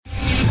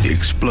The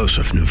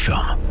explosive new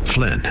film,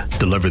 Flynn,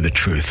 deliver the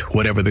truth,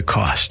 whatever the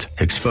cost,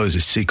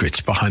 exposes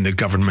secrets behind the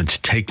government's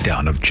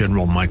takedown of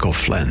General Michael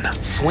Flynn.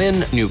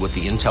 Flynn knew what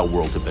the intel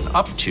world had been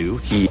up to.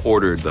 He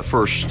ordered the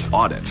first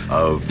audit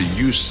of the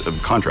use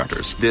of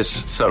contractors.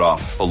 This set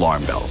off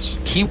alarm bells.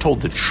 He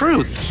told the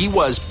truth. He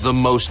was the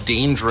most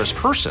dangerous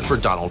person for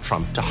Donald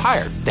Trump to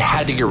hire. They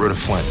had to get rid of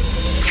Flynn.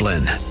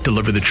 Flynn,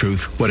 deliver the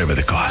truth, whatever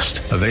the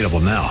cost. Available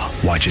now.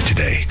 Watch it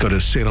today. Go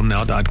to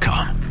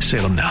salemnow.com.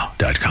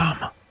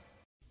 salemnow.com.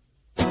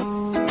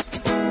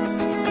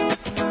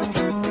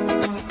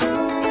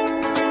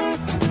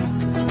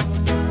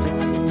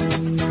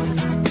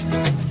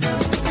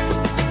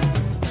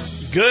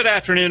 Good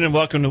afternoon and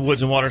welcome to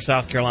Woods and Water,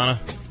 South Carolina.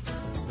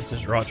 This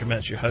is Roger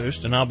Metz, your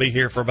host, and I'll be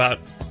here for about,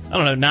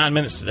 9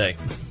 minutes today.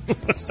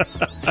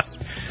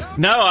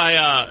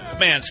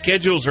 Man,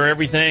 schedules are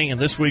everything, and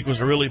this week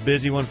was a really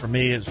busy one for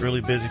me. It was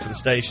really busy for the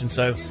station.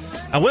 So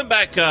I went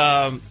back,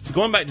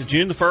 going back to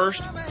June the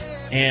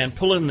 1st and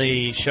pulling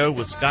the show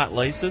with Scott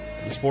Laseth,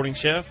 the sporting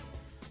chef.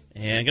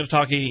 And I'm going to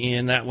talk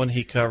in that one.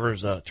 He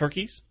covers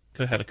turkeys,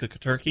 how to cook a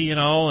turkey and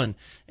all,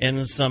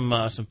 and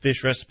some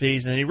fish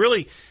recipes. And he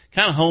really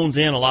kind of hones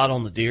in a lot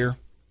on the deer.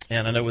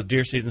 And I know with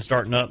deer season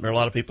starting up, there are a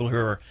lot of people who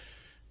are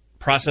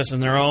processing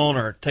their own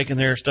or taking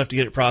their stuff to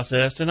get it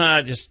processed. And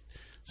I just,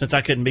 since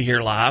I couldn't be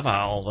here live,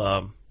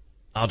 I'll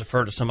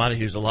defer to somebody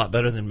who's a lot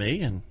better than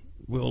me, and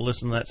we'll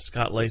listen to that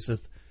Scott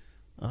Laseth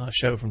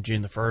show from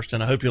June the 1st.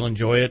 And I hope you'll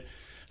enjoy it.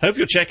 Hope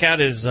you'll check out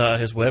his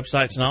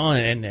websites and all.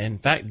 And in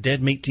fact,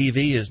 Dead Meat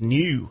TV is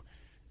new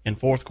in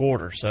fourth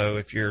quarter. So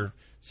if you're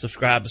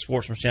subscribed to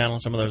Sportsman's Channel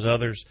and some of those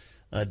others,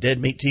 Dead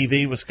Meat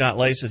TV with Scott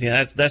Laseth.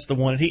 Yeah, that's the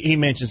one. He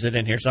mentions it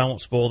in here, so I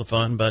won't spoil the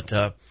fun. But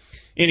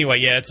anyway,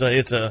 yeah, it's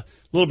a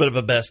little bit of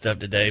a best of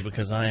today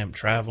because I am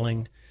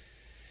traveling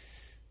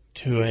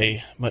to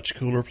a much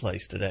cooler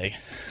place today,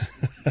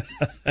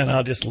 and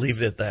I'll just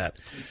leave it at that.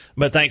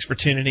 But thanks for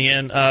tuning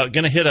in.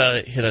 Going to hit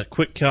a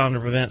quick calendar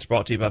of events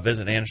brought to you by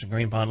Visit Anderson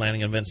Green Pond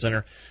Landing Event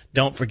Center.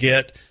 Don't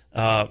forget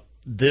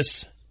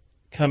this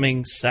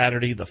coming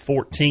Saturday, the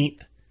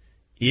 14th,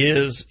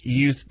 is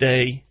Youth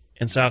Day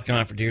in South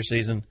Carolina for deer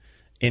season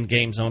in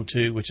Game Zone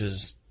 2, which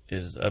is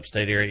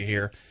upstate area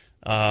here.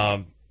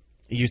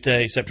 Youth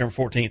Day, September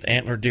 14th,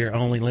 antler deer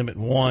only, limit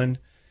 1.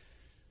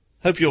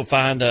 Hope you'll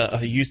find a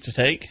youth to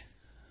take.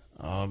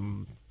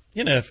 And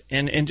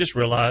just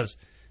realize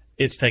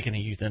it's taking a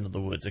youth into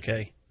the woods,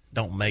 okay?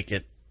 Don't make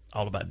it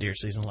all about deer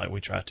season like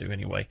we try to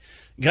anyway.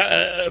 Got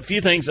a few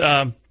things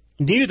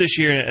new this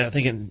year. I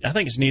think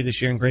it's new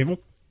this year in Greenville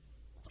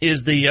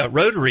is the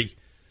Rotary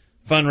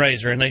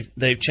fundraiser, and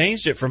they've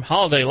changed it from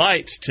Holiday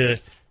Lights to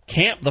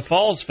Camp the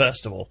Falls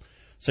Festival.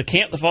 So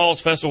Camp the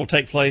Falls Festival will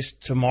take place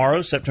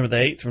tomorrow, September the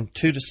 8th, from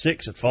 2 to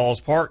 6 at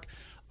Falls Park.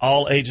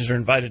 All ages are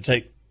invited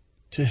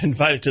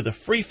to the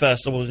free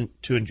festival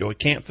to enjoy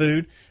camp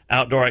food,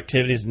 outdoor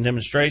activities and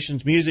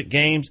demonstrations, music,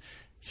 games,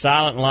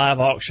 silent and live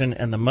auction,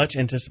 and the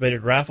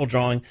much-anticipated raffle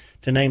drawing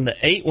to name the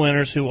 8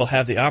 winners who will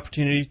have the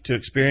opportunity to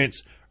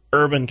experience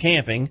urban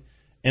camping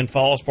in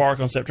Falls Park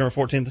on September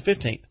 14th to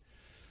 15th.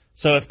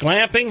 So if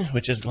glamping,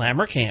 which is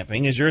glamour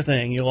camping, is your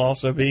thing, you'll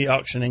also be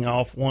auctioning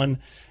off one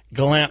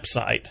glamp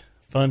site.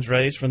 Funds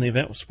raised from the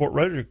event will support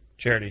Rotary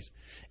charities.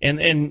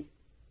 And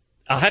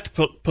I'll have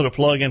to put a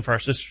plug in for our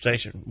sister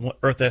station,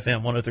 Earth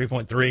FM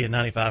 103.3 and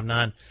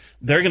 95.9.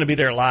 They're going to be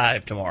there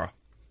live tomorrow.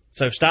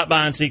 So stop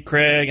by and see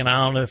Craig, and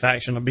I don't know if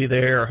Action will be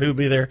there or who will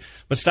be there,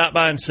 but stop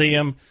by and see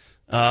him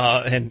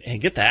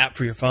and get the app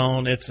for your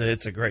phone. It's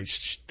a great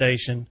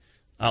station.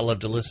 I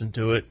love to listen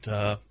to it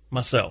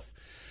myself.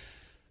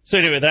 So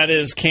anyway, that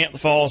is Camp the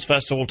Falls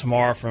Festival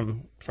tomorrow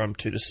from 2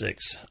 to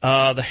 6.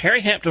 The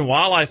Harry Hampton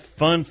Wildlife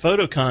Fund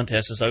Photo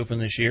Contest is open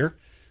this year.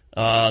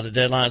 The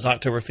deadline is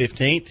October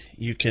 15th.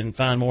 You can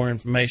find more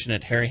information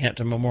at Harry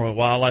Hampton Memorial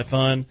Wildlife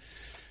Fund.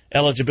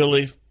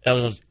 Eligibility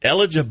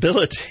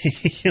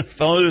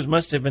photos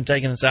must have been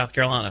taken in South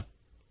Carolina.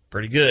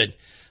 Pretty good.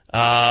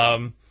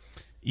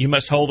 You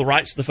must hold the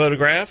rights to the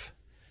photograph,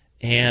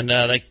 and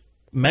they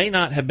may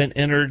not have been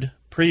entered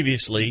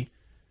previously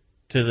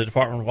to the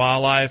Department of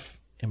Wildlife.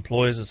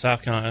 Employees of the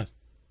South Carolina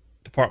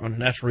Department of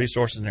Natural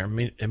Resources and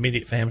their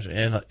immediate families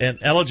are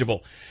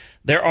ineligible.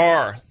 There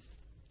are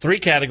 3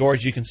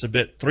 categories. You can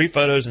submit 3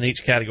 photos in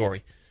each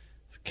category.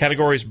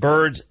 Categories: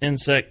 birds,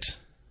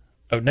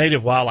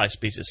 native wildlife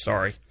species,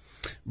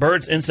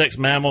 birds, insects,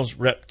 mammals,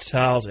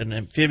 reptiles, and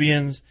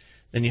amphibians.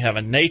 Then you have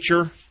a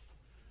nature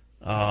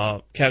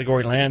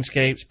category: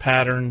 landscapes,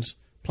 patterns,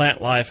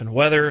 plant life, and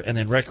weather. And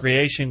then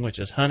recreation, which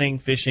is hunting,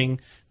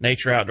 fishing,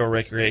 nature, outdoor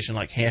recreation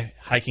like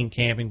hiking,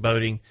 camping,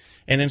 boating.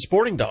 And then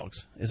sporting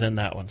dogs is in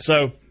that one.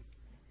 So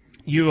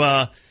you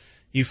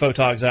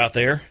photogs out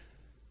there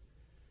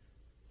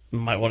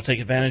might want to take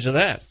advantage of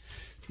that.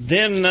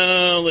 Then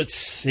let's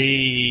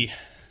see.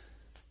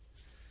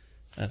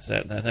 That's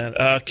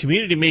that.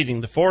 Community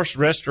meeting. The Forest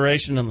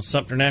Restoration and the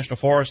Sumter National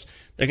Forest.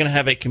 They're going to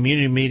have a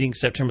community meeting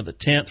September the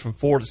 10th from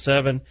 4 to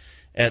 7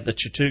 at the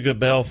Chattooga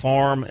Bell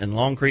Farm in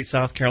Long Creek,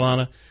 South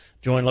Carolina.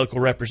 Join local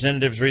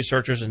representatives,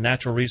 researchers, and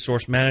natural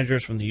resource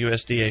managers from the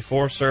USDA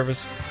Forest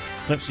Service,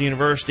 Clemson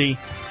University,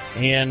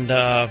 and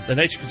the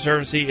Nature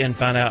Conservancy, and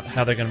find out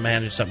how they're going to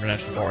manage Sumter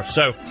National Forest.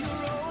 So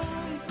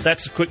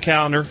that's a quick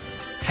calendar.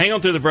 Hang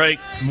on through the break.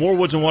 More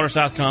Woods and Water,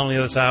 South Carolina on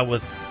the other side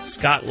with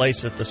Scott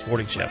Laseth, the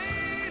Sporting Chef.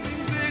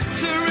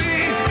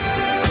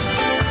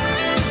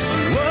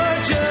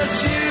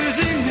 Just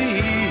using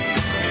me,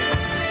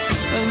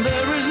 and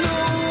there is no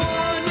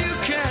one you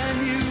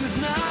can use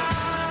now.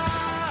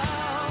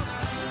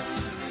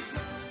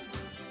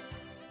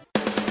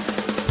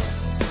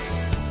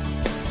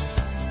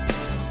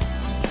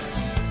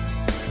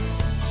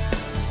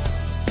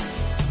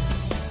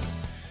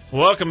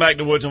 Welcome back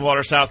to Woods and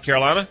Water, South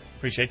Carolina.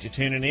 Appreciate you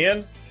tuning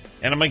in.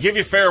 And I'm going to give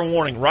you a fair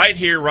warning right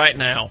here, right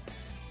now.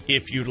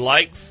 If you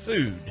like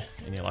food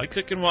and you like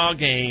cooking wild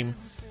game,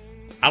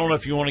 I don't know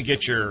if you want to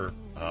get your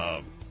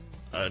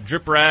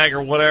drip rag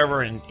or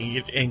whatever and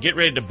get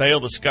ready to bail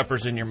the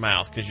scuppers in your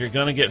mouth, because you're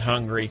going to get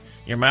hungry.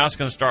 Your mouth's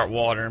going to start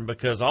watering,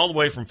 because all the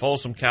way from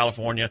Folsom,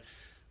 California,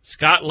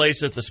 Scott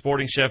Laseth, the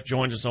Sporting Chef,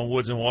 joins us on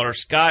Woods and Water.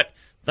 Scott,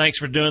 thanks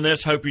for doing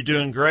this. Hope you're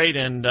doing great.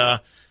 And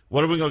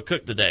what are we going to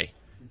cook today?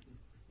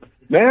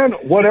 Man,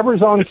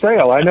 whatever's on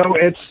sale. I know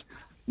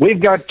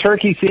we've got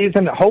turkey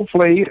season.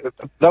 Hopefully,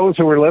 those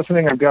who are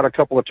listening, I've got a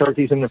couple of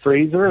turkeys in the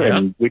freezer,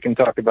 and we can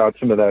talk about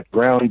some of that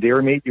ground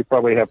deer meat you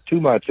probably have too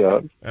much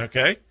of.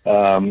 Okay.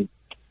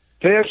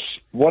 Fish,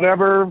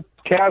 whatever,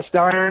 cast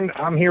iron,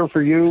 I'm here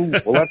for you.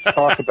 Well, let's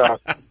talk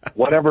about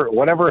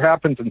whatever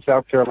happens in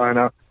South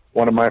Carolina,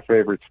 one of my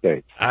favorite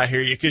states. I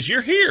hear you, because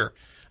you're here.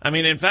 I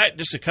mean, in fact,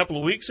 just a couple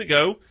of weeks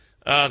ago,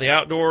 the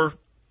Outdoor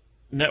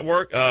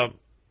Network,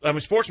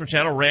 Sportsman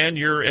Channel ran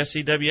your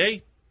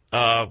SCWA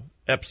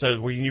episode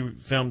where you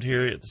filmed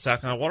here at the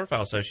South Carolina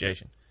Waterfowl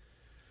Association.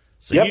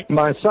 So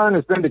my son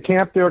has been to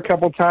camp there a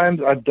couple times.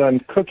 I've done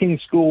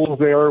cooking schools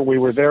there. We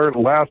were there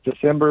last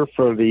December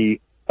for the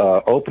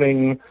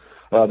opening,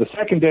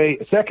 the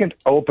second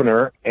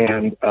opener,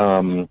 and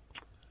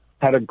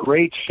had a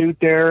great shoot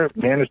there.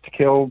 Managed to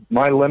kill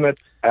my limit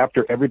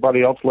after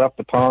everybody else left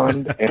the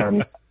pond,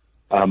 and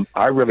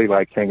I really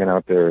like hanging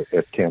out there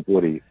at Camp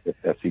Woody at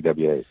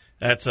SCWA.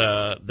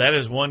 That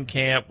is one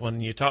camp.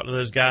 When you talk to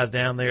those guys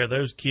down there,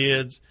 those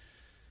kids,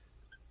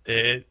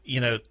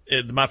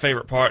 my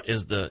favorite part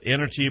is the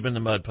inner tube and the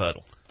mud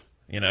puddle.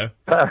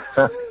 Right.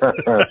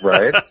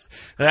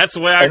 That's the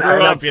way I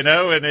grew up.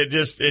 And it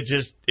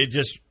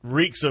just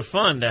reeks of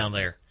fun down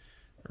there.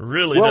 It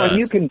really does. And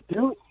you can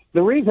do.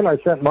 The reason I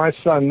sent my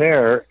son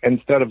there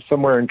instead of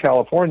somewhere in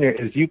California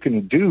is you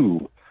can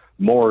do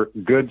more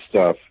good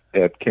stuff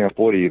at Camp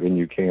Woody than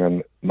you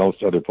can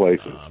most other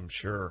places. I'm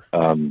sure.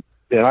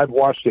 And I've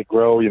watched it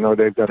grow.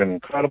 They've done an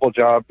incredible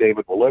job.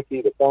 David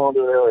Walicki, the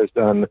founder there, has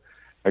done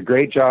a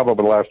great job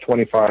over the last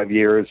 25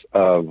 years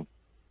of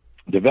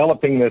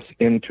developing this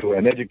into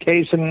an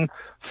education,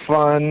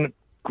 fun,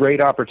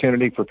 great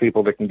opportunity for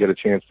people that can get a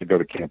chance to go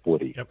to Camp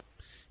Woody. Yep.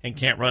 And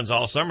camp runs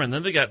all summer. And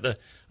then they got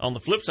on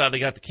the flip side, they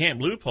got the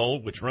Camp Loophole,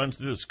 which runs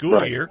through the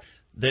school year,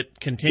 that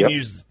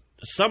continues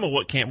some of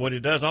what Camp Woody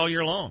does all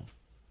year long.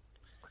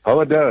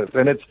 Oh, it does.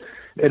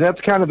 And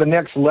that's kind of the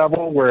next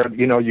level where,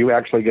 you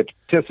actually get to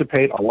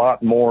participate a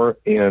lot more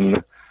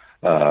in,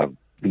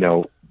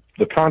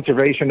 the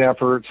conservation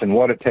efforts and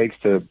what it takes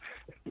to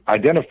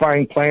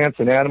identifying plants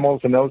and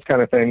animals and those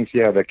kind of things.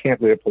 Yeah, the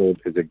Camp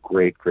Leopold is a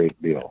great,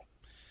 great deal.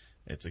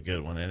 It's a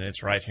good one, and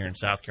it's right here in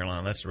South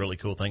Carolina. That's the really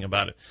cool thing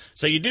about it.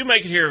 So you do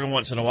make it here every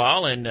once in a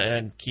while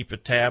and keep a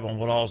tab on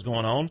what all's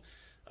going on.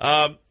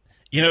 One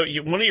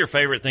of your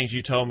favorite things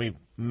you told me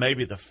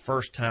maybe the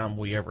first time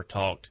we ever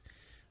talked,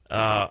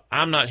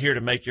 I'm not here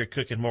to make your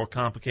cooking more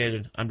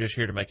complicated. I'm just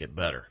here to make it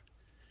better.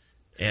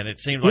 And it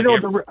seems like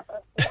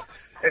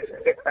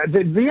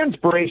the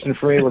inspiration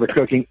for me with the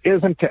cooking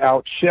isn't to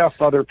out-chef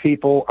other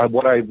people.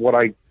 What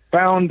I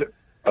found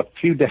a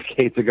few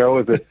decades ago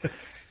is that,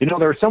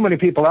 there are so many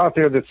people out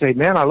there that say,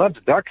 man, I love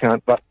to duck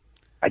hunt, but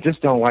I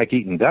just don't like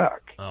eating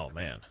duck. Oh,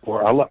 man.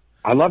 Or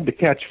I love to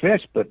catch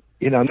fish, but,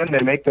 then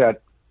they make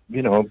that,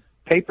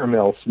 paper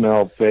mill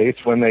smell face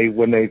when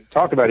they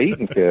talk about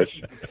eating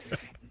fish.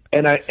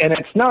 And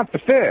it's not the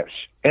fish,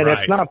 and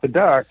it's not the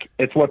duck.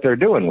 It's what they're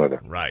doing with it.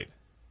 Right.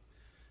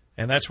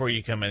 And that's where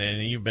you come in,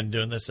 and you've been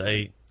doing this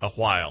a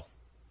while.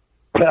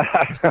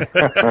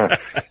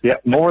 Yeah,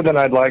 more than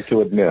I'd like to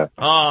admit.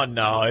 Oh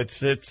no,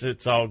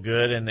 it's all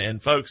good.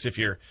 And folks, if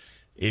you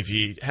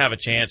have a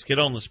chance, get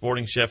on the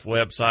Sporting Chef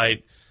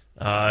website.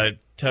 It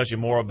tells you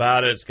more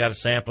about it. It's got a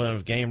sampling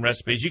of game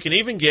recipes. You can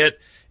even get,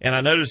 and I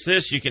noticed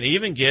this, you can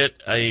even get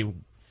a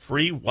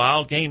free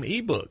wild game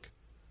ebook.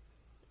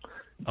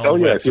 Oh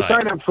yeah, if you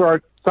sign up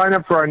for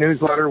our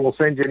newsletter, we'll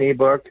send you an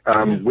ebook.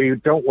 We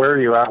don't wear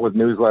you out with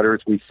newsletters.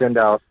 We send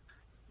out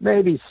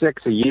maybe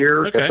 6 a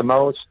year at the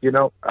most. We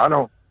don't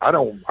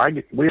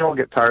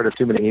get tired of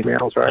too many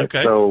emails, right?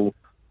 Okay. So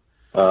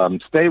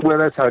stay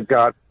with us. I've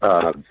got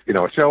a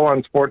show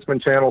on Sportsman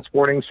Channel,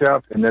 Sporting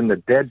Chef, and then the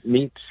Dead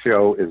Meat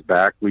Show is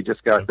back. We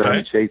just got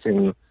done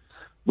chasing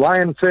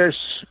lionfish,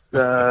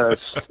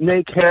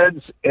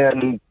 snakeheads,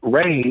 and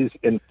rays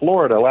in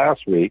Florida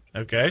last week.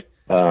 Okay.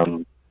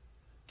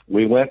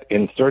 We went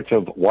in search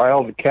of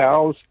wild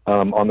cows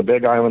on the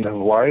Big Island of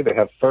Hawaii. They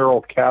have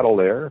feral cattle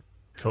there.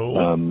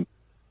 Cool.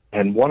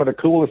 And one of the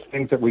coolest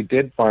things that we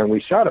did find,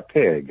 we shot a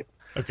pig.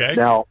 Okay.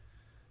 Now,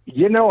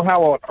 you know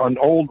how an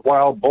old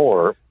wild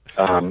boar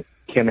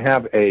can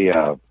have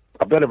a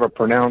bit of a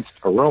pronounced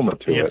aroma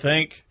to You it.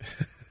 think?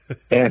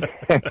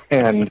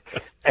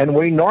 and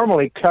we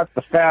normally cut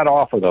the fat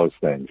off of those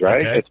things,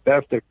 right? Okay. It's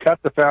best to cut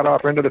the fat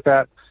off into the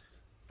fat.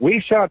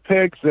 We shot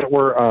pigs that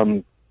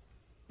were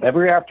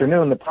every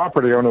afternoon. The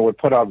property owner would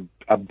put out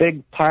a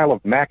big pile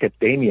of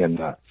macadamia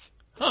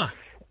nuts,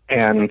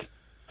 and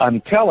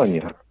I'm telling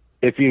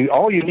you,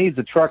 all you need is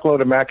a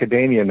truckload of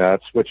macadamia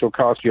nuts, which will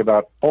cost you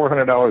about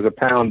 $400 a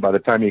pound by the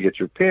time you get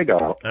your pig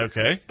out.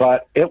 Okay.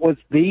 But it was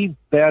the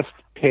best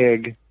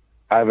pig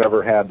I've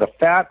ever had. The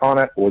fat on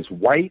it was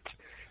white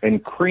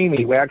and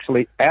creamy. We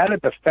actually added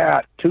the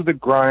fat to the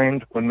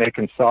grind when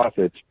making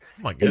sausage.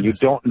 Oh, my And you goodness.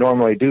 don't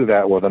normally do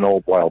that with an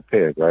old wild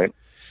pig, right?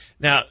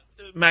 Now,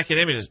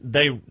 macadamias,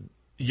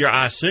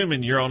 I'm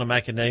assuming you're on a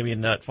macadamia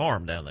nut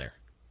farm down there.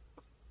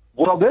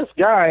 Well, this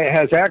guy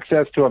has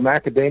access to a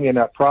macadamia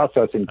nut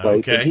processing place,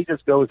 Okay. and he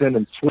just goes in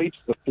and sweeps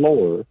the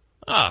floor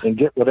and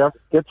gets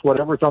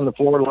whatever's on the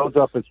floor, loads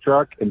up his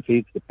truck, and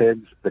feeds the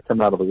pigs that come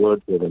out of the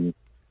woods with him.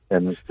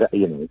 And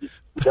you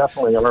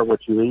definitely are what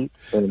you eat,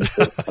 and it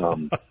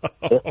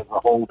was a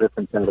whole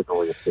different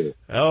category of food.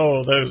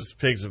 Oh, those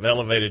pigs have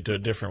elevated to a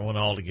different one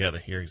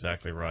altogether. You're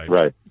exactly right.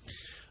 Right.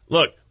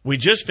 Look, we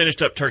just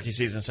finished up turkey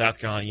season in South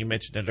Carolina. You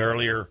mentioned it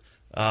earlier.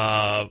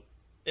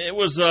 It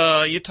was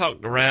you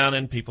talked around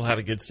and people had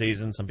a good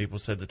season. Some people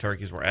said the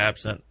turkeys were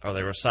absent or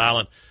they were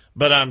silent,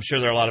 but I'm sure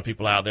there are a lot of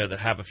people out there that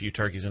have a few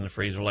turkeys in the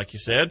freezer, like you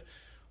said.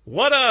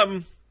 What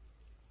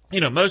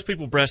most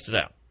people breast it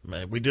out.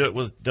 We do it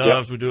with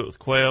doves, we do it with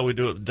quail, we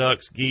do it with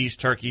ducks, geese,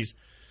 turkeys.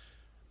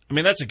 I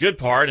mean, that's a good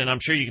part, and I'm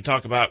sure you can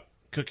talk about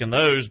cooking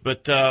those.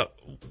 But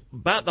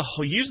about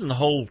using the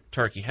whole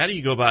turkey, how do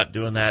you go about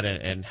doing that,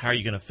 and how are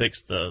you going to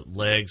fix the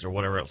legs or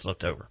whatever else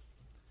left over?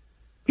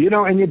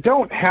 And you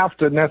don't have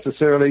to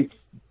necessarily,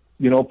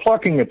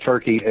 plucking a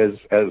turkey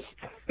as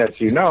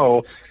you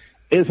know,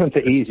 isn't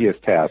the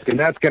easiest task, and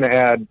that's going to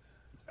add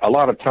a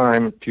lot of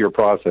time to your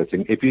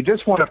processing. If you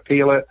just want to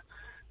peel it,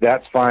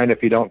 that's fine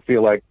if you don't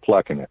feel like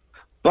plucking it.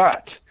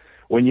 But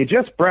when you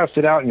just breast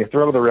it out and you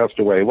throw the rest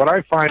away, what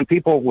I find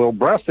people will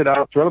breast it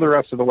out, throw the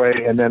rest of the way,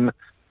 and then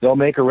they'll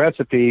make a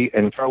recipe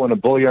and throw in a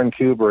bouillon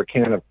cube or a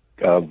can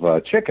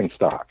of chicken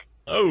stock.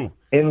 Oh.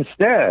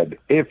 Instead,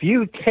 if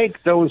you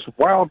take those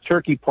wild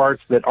turkey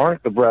parts that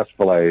aren't the breast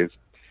fillets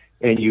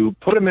and you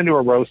put them into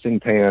a roasting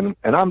pan,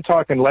 and I'm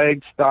talking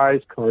legs,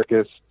 thighs,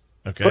 carcass,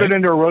 Okay. put it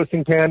into a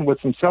roasting pan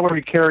with some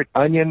celery, carrot,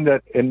 onion,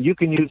 and you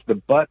can use the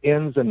butt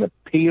ends and the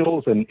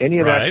peels and any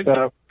of that Right.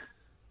 stuff.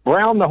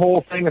 Brown the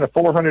whole thing in a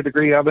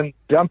 400-degree oven.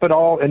 Dump it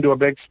all into a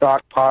big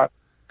stock pot.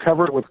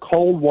 Cover it with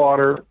cold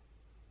water.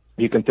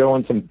 You can throw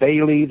in some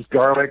bay leaves,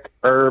 garlic,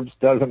 herbs,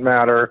 doesn't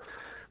matter.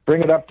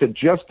 Bring it up to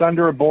just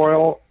under a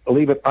boil.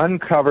 Leave it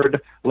uncovered.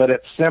 Let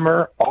it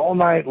simmer all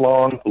night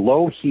long,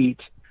 low heat,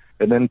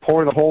 and then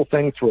pour the whole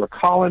thing through a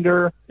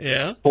colander.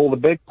 Yeah. Pull the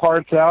big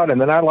parts out,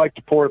 and then I like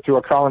to pour it through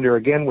a colander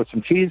again with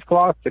some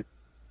cheesecloth to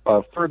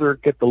further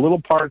get the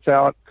little parts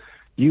out.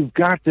 You've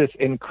got this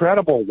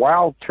incredible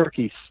wild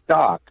turkey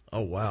stock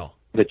Oh, wow.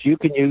 that you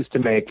can use to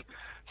make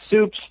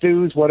soup,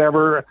 stews,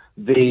 whatever.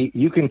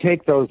 You can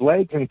take those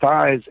legs and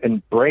thighs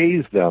and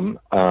braise them.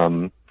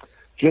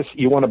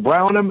 You want to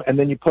brown them, and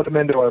then you put them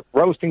into a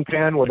roasting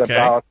pan with Okay.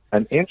 about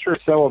an inch or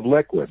so of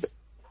liquid.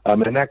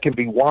 And that can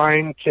be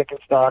wine, chicken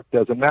stock,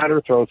 doesn't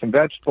matter. Throw some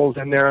vegetables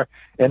in there.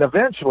 And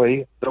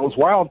eventually, those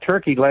wild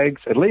turkey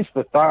legs, at least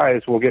the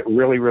thighs, will get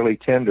really, really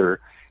tender,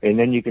 and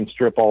then you can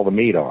strip all the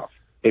meat off.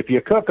 If you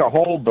cook a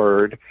whole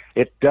bird,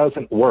 it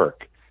doesn't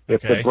work.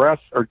 If Okay. the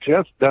breasts are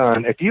just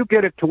done, if you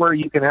get it to where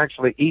you can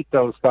actually eat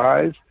those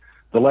thighs,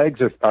 the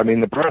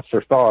breasts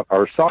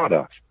are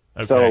sawdust.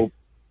 Okay. So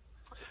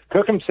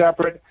cook them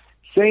separate.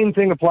 Same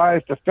thing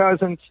applies to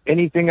pheasants,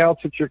 anything else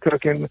that you're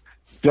cooking.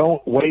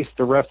 Don't waste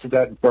the rest of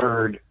that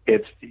bird.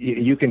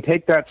 You can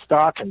take that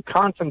stock and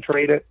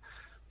concentrate it,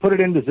 put it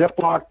into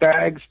Ziploc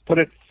bags, put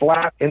it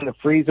flat in the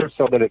freezer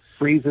so that it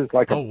freezes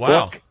like a Oh,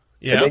 wow. book.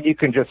 Yeah. And then you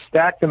can just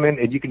stack them in,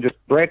 and you can just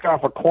break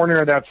off a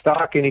corner of that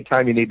stock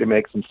anytime you need to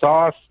make some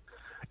sauce,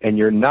 and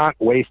you're not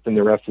wasting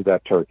the rest of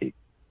that turkey.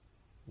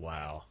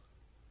 Wow.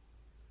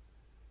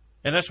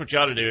 And that's what you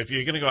ought to do. If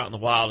you're going to go out in the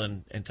wild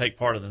and take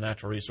part of the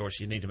natural resource,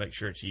 you need to make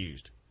sure it's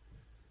used.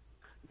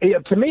 Yeah,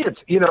 to me,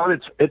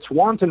 it's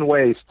wanton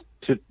waste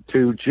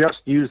to just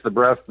use the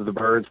breast of the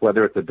birds,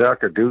 whether it's a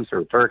duck, a goose, or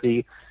a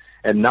turkey,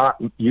 and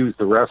not use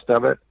the rest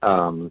of it.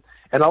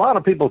 And a lot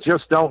of people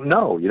just don't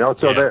know,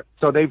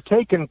 So they've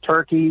taken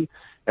turkey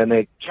and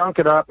they chunk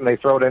it up and they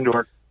throw it into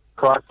a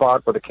crock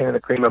pot with a can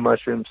of cream of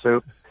mushroom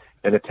soup,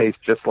 and it tastes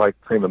just like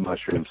cream of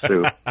mushroom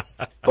soup.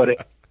 But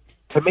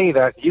to me,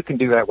 that you can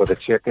do that with a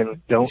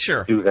chicken. Don't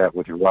Sure. do that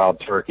with your wild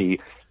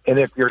turkey. And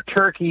if your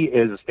turkey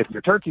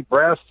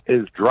breast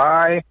is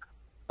dry,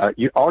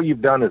 all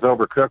you've done is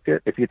overcooked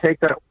it. If you take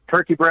that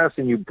turkey breast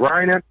and you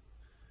brine it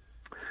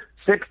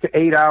 6 to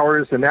 8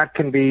 hours, and that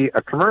can be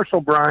a commercial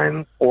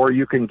brine, or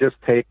you can just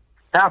take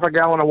half a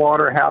gallon of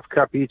water, half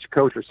cup each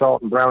kosher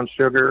salt and brown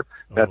sugar.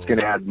 That's going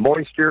to add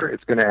moisture.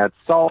 It's going to add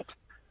salt.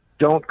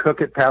 Don't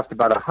cook it past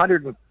about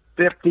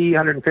 150,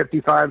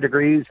 155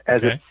 degrees.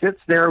 As it sits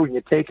there, when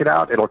you take it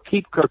out, it'll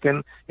keep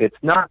cooking. It's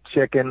not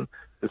chicken.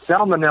 The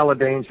salmonella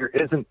danger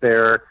isn't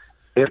there.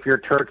 If your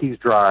turkey's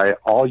dry,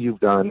 all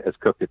you've done is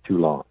cooked it too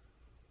long.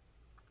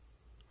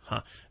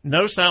 Huh.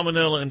 No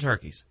salmonella in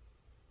turkeys?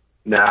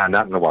 Nah,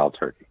 not in the wild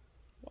turkey.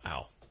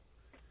 Wow.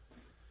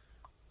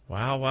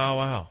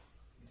 Wow.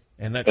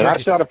 And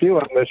I shot a few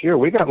of them this year.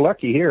 We got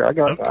lucky here.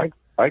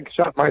 I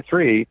shot my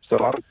 3, so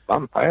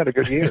I had a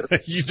good year.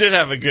 You did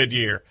have a good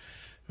year.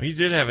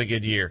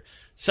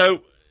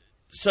 So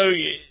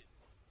you're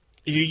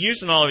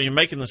using all of it. You're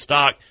making the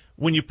stock.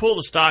 When you pull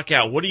the stock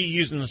out, what are you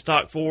using the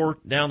stock for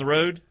down the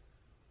road?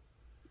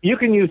 You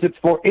can use it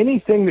for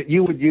anything that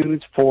you would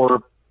use for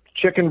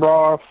chicken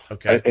broth.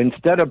 Okay.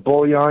 Instead of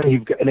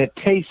bouillon, and it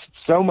tastes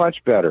so much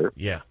better.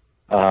 Yeah.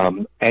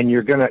 And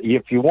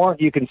if you want,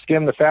 you can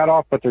skim the fat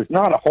off, but there's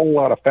not a whole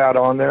lot of fat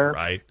on there.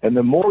 Right. And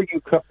the more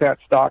you cook that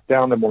stock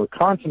down, the more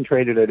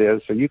concentrated it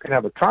is. So you can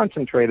have a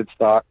concentrated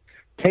stock,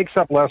 takes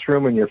up less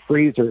room in your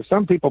freezer.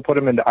 Some people put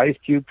them into ice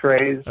cube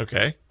trays.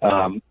 Okay.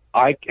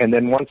 And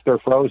then once they're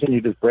frozen,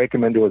 you just break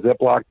them into a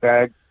Ziploc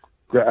bag,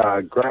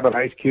 grab an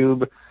ice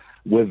cube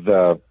with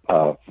a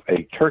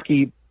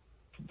turkey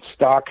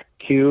stock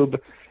cube.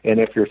 And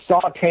if you're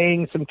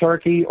sauteing some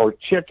turkey or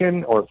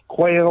chicken or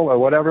quail or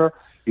whatever,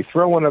 you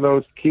throw one of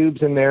those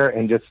cubes in there,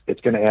 and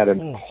it's going to add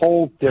a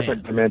whole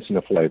different dimension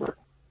of flavor.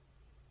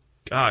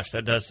 Gosh,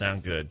 that does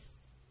sound good.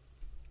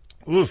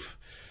 Oof.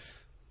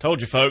 Told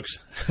you, folks.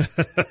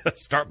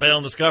 Start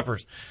bailing the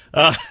scuppers.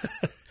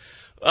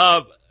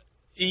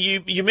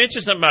 You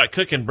mentioned something about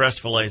cooking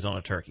breast fillets on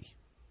a turkey.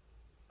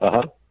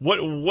 Uh-huh. What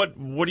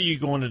are you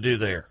going to do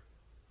there?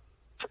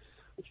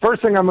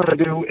 First thing I'm going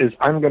to do is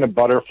I'm going to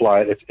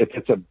butterfly it. If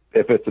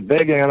it's a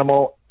big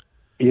animal,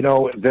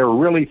 they're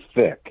really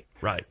thick.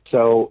 Right.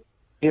 So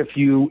if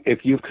you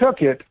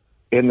cook it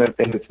in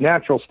its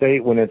natural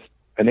state when it's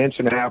 1.5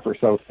 inches or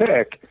so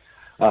thick,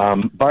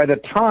 by the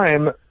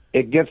time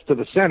it gets to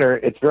the center,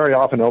 it's very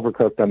often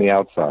overcooked on the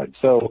outside.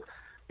 So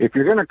if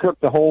you're going to cook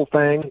the whole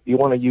thing, you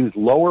want to use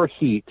lower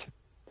heat.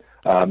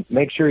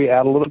 Make sure you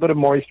add a little bit of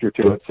moisture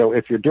to it. So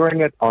if you're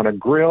doing it on a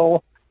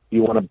grill,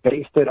 you want to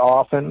baste it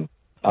often.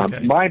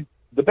 Okay.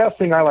 The best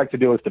thing I like to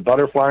do is to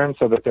butterfly them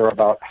so that they're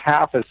about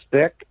half as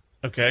thick.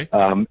 Okay.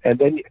 And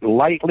then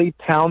lightly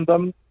pound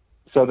them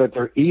so that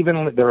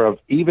they're of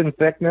even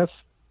thickness.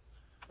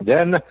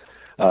 Then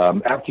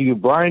after you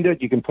brined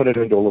it, you can put it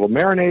into a little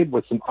marinade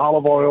with some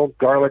olive oil,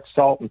 garlic,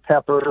 salt, and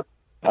pepper.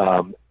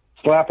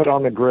 Slap it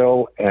on the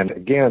grill, and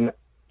again,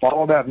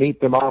 follow that meat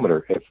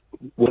thermometer.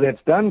 When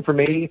it's done for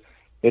me,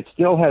 it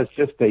still has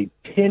just a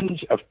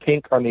tinge of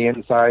pink on the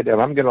inside, and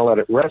I'm going to let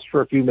it rest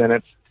for a few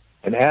minutes.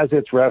 And as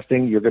it's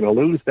resting, you're going to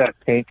lose that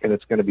pink, and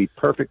it's going to be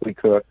perfectly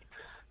cooked.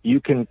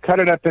 You can cut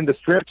it up into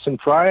strips and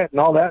fry it and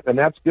all that, and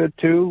that's good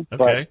too.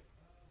 Okay.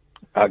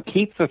 But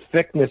keep the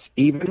thickness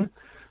even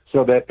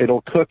so that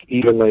it'll cook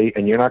evenly,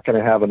 and you're not going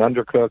to have an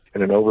undercooked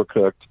and an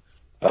overcooked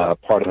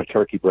part of a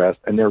turkey breast.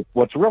 And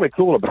what's really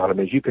cool about them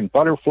is you can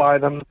butterfly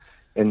them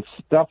and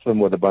stuff them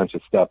with a bunch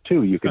of stuff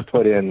too. You can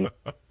put in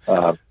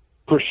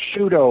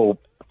prosciutto,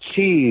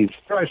 cheese,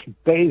 fresh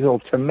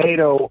basil,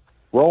 tomato,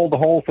 roll the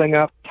whole thing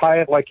up, tie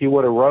it like you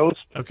would a roast.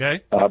 Okay.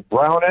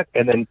 Brown it,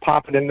 and then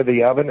pop it into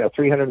the oven, a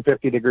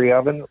 350-degree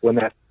oven. When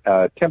that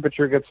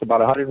temperature gets about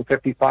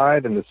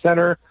 155 in the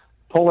center,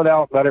 pull it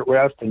out, let it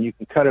rest, and you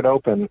can cut it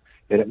open,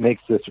 and it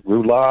makes this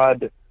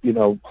roulade,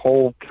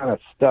 whole kind of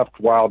stuffed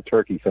wild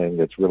turkey thing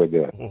that's really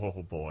good.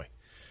 Oh, boy.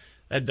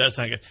 That does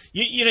sound good.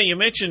 You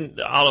mentioned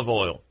olive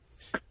oil.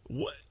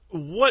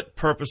 What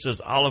purpose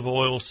does olive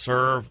oil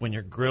serve when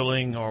you're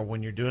grilling or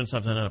when you're doing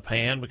something in a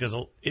pan? Because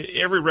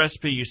every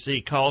recipe you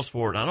see calls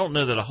for it. I don't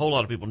know that a whole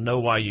lot of people know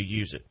why you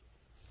use it.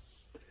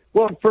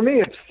 Well, for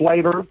me, it's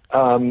flavor.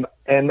 And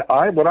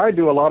what I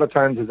do a lot of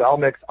times is I'll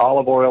mix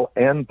olive oil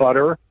and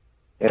butter,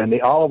 and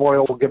the olive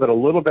oil will give it a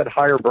little bit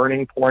higher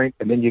burning point,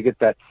 and then you get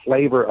that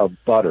flavor of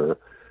butter.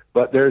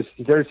 But there's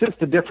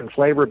just a different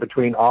flavor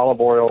between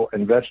olive oil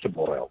and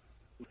vegetable oil.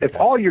 If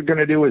all you're going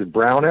to do is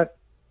brown it,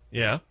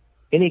 yeah,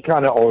 any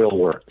kind of oil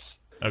works.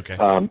 Okay.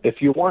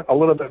 If you want a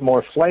little bit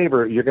more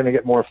flavor, you're going to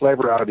get more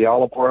flavor out of the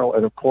olive oil,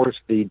 and of course,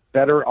 the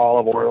better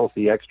olive oils,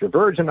 the extra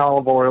virgin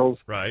olive oils,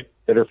 right,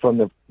 that are from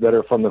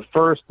the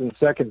first and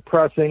second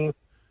pressing,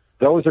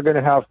 those are going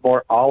to have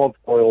more olive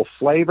oil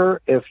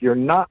flavor. If you're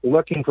not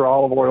looking for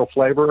olive oil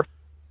flavor,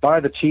 buy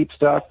the cheap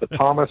stuff, the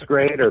Thomas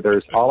grade, or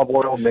there's olive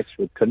oil mixed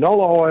with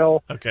canola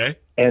oil. Okay.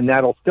 And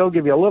that'll still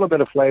give you a little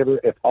bit of flavor.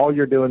 If all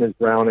you're doing is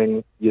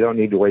browning, you don't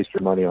need to waste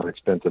your money on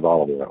expensive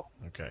olive oil.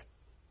 Okay.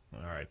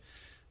 All right.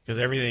 Because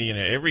everything,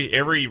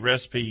 every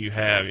recipe you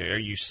have or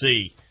you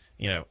see,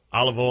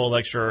 olive oil,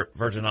 extra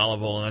virgin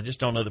olive oil, and I just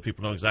don't know that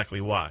people know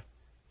exactly why.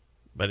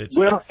 But it's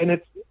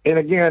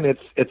again,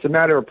 it's a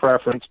matter of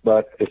preference.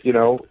 But if you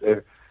don't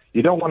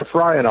want to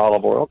fry in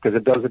olive oil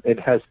because it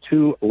has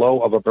too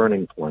low of a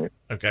burning point.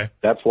 Okay.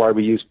 That's why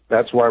we use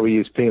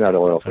peanut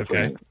oil for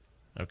frying.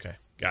 Okay.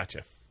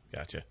 Gotcha.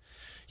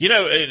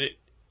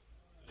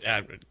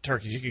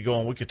 Turkeys, you could go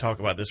on. We could talk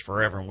about this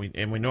forever,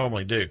 and we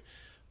normally do.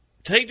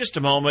 Take just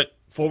a moment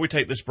before we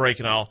take this break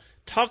and all.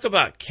 Talk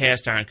about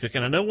cast iron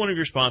cooking. I know one of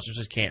your sponsors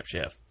is Camp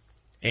Chef,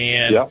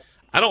 and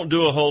I don't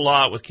do a whole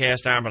lot with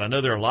cast iron, but I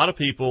know there are a lot of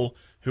people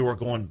who are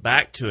going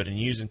back to it and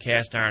using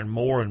cast iron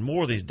more and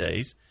more these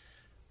days.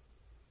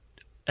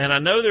 And I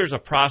know there's a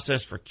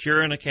process for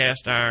curing a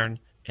cast iron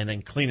and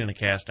then cleaning a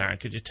cast iron.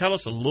 Could you tell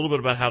us a little bit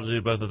about how to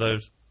do both of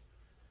those?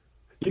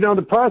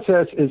 The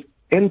process is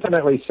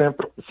infinitely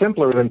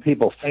simpler than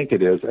people think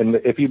it is. And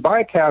if you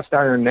buy cast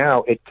iron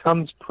now, it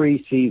comes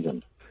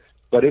pre-seasoned.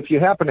 But if you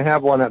happen to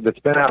have one that's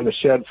been out in the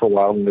shed for a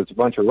while and there's a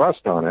bunch of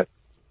rust on it,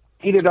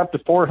 heat it up to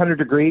 400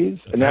 degrees,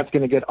 and that's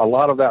going to get a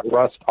lot of that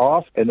rust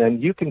off. And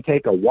then you can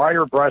take a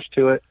wire brush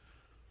to it.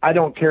 I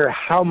don't care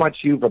how much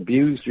you've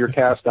abused your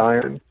cast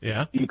iron.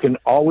 Yeah. You can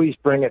always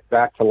bring it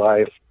back to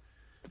life.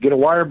 Get a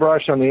wire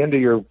brush on the end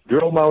of your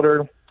drill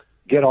motor,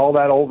 get all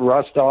that old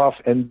rust off,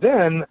 and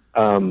then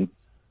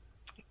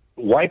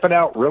wipe it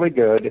out really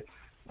good.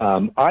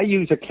 I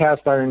use a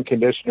cast iron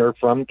conditioner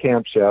from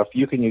Camp Chef.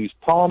 You can use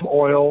palm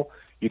oil.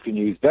 You can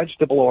use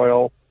vegetable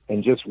oil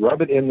and just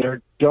rub it in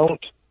there.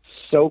 Don't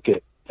soak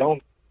it.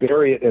 Don't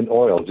bury it in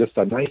oil. Just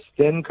a nice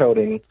thin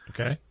coating.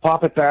 Okay.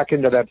 Pop it back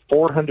into that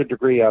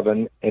 400-degree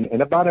oven, and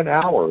in about an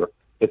hour,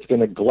 it's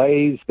going to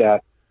glaze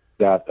that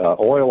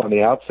oil on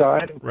the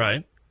outside.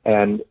 Right.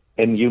 And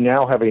you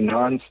now have a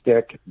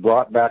non-stick,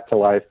 brought back to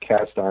life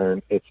cast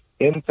iron. It's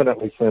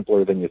infinitely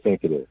simpler than you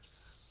think it is.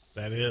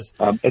 That is.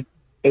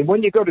 And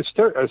when you go to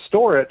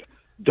store it,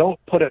 don't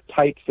put a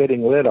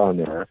tight-fitting lid on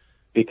there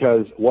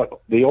because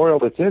the oil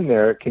that's in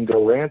there can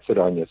go rancid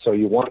on you. So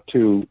you want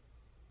to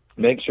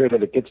make sure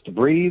that it gets to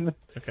breathe.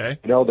 Okay.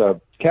 The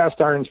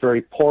cast iron's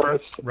very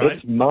porous. Right.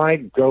 It's my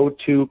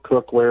go-to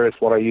cookware. It's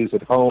what I use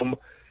at home.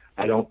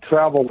 I don't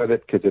travel with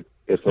it because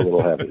it's a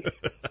little heavy.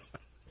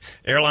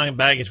 Airline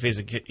baggage fees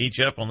will eat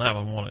you up on that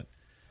one, won't it?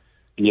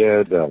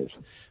 Yeah, it does.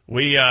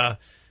 We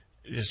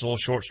just a little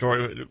short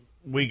story.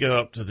 We go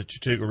up to the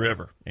Chattooga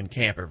River and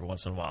camp every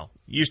once in a while.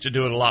 Used to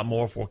do it a lot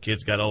more before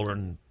kids got older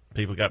and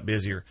people got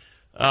busier.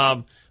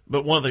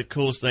 But one of the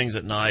coolest things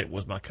at night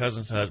was my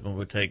cousin's husband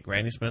would take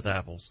Granny Smith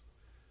apples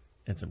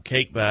and some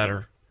cake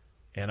batter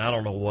and I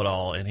don't know what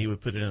all, and he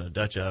would put it in a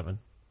Dutch oven,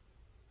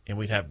 and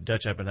we'd have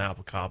Dutch oven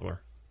apple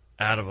cobbler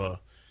out of a,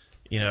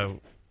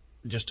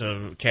 just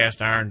a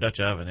cast iron Dutch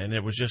oven, and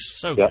it was just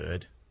so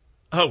good.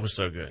 Oh, it was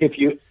so good.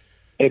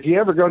 If you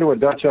ever go to a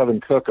Dutch oven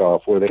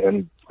cook-off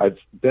and I've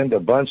been to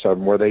a bunch of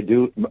them where they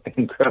do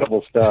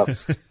incredible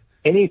stuff.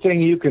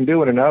 Anything you can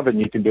do in an oven,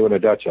 you can do in a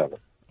Dutch oven.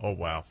 Oh,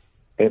 wow.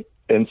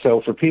 And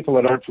so for people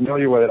that aren't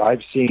familiar with it,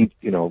 I've seen,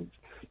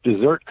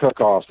 dessert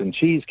cook-offs and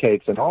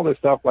cheesecakes and all this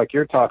stuff like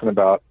you're talking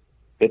about.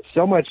 It's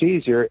so much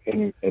easier.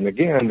 And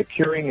again, the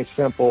curing is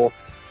simple.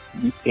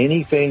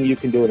 Anything you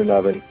can do in an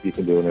oven, you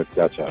can do in a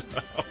Dutch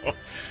oven.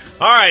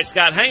 All right,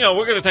 Scott, hang on.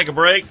 We're going to take a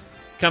break.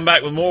 Come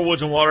back with more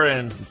Woods and Water,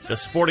 and the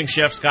sporting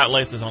chef Scott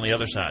Lath is on the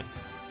other side.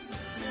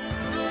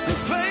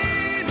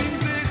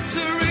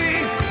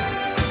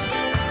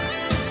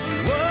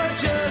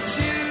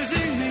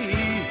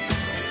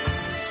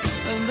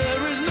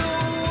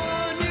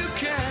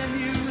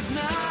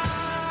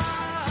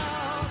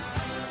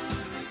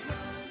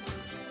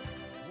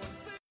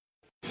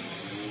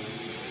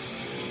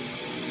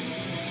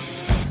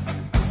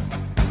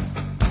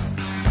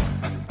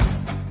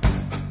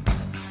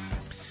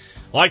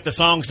 Like the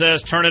song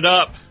says, turn it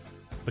up,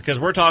 because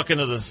we're talking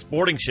to the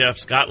sporting chef,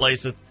 Scott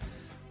Lath,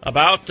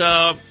 about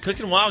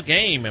cooking wild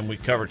game, and we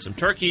covered some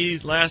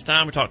turkeys last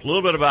time. We talked a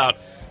little bit about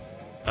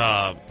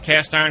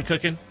cast iron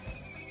cooking,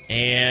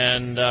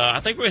 and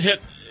I think we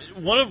hit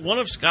one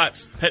of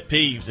Scott's pet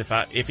peeves,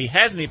 if he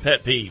has any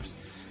pet peeves,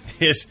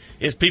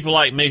 is people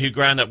like me who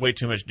grind up way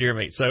too much deer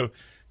meat. So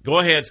go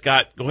ahead,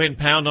 Scott. Go ahead and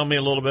pound on me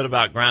a little bit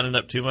about grinding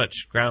up too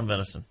much ground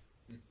venison.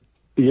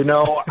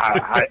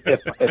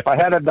 If I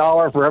had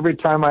 $1 for every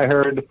time I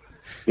heard,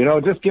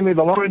 just give me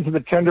the loins and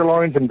the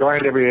tenderloins and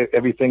grind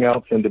everything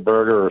else into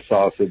burger or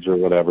sausage or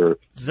whatever,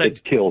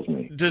 it kills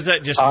me. Does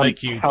that just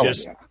make you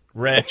just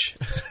wretch?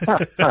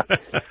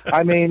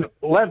 I mean,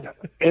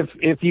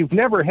 if you've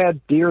never had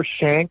deer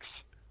shanks,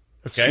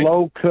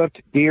 slow cooked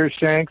deer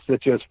shanks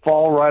that just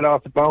fall right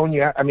off the bone,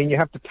 you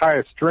have to tie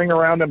a string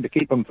around them to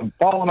keep them from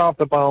falling off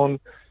the bone.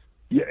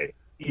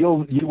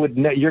 You're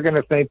going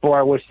to think, boy,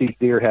 I wish these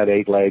deer had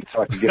 8 legs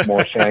so I could get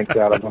more shanks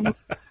out of them.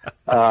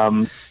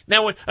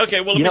 Now, let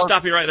me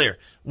stop you right there.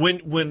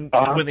 When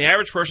the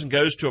average person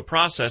goes to a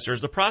processor,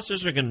 is the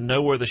processor going to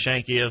know where the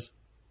shank is?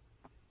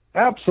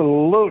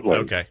 Absolutely.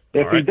 Okay.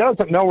 If he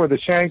doesn't know where the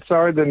shanks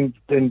are, then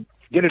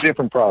get a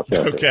different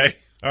processor. Okay.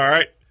 All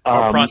right.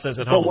 I'll process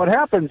at home. But what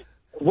happens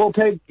we'll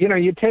take,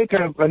 you take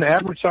an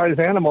average-sized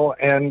animal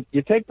and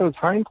you take those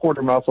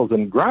hindquarter muscles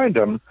and grind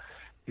them,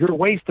 you're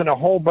wasting a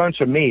whole bunch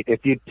of meat.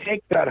 If you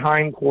take that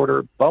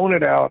hindquarter, bone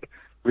it out,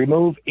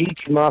 remove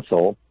each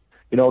muscle,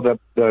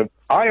 the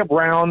eye of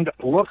round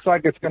looks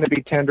like it's going to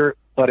be tender,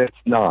 but it's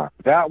not.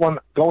 That one,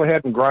 go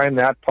ahead and grind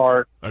that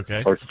part,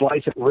 okay, or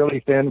slice it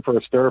really thin for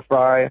a stir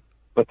fry.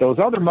 But those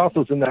other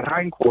muscles in that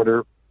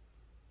hindquarter,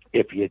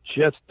 if you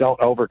just don't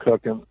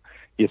overcook them,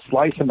 you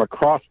slice them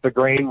across the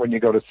grain when you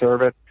go to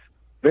serve it.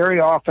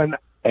 Very often,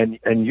 and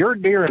your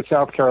deer in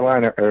South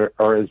Carolina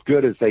are as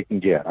good as they can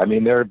get. I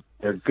mean, they're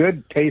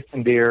good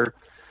tasting deer.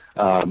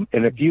 And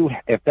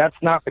if that's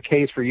not the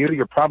case for you,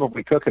 you're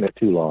probably cooking it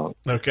too long.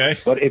 Okay.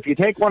 But if you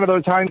take one of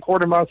those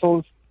hindquarter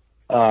muscles,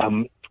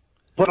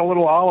 put a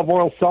little olive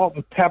oil, salt,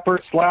 and pepper,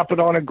 slap it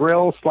on a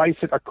grill, slice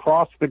it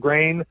across the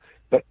grain,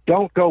 but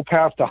don't go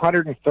past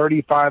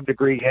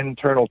 135-degree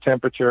internal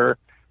temperature.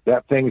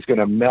 That thing's going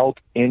to melt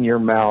in your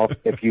mouth.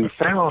 If you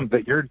found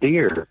that your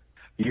deer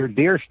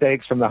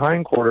steaks from the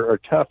hindquarter are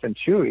tough and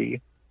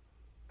chewy,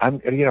 I'm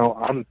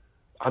going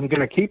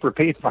to keep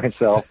repeating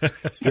myself.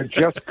 You're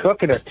just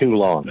cooking it too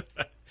long.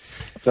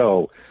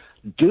 So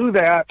do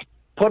that.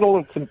 Put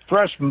some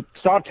fresh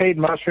sauteed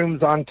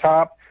mushrooms on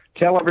top.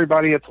 Tell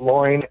everybody it's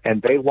loin,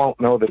 and they won't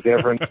know the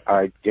difference.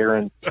 I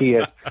guarantee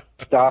it.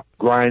 Stop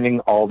grinding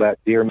all that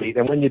deer meat.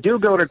 And when you do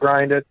go to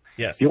grind it,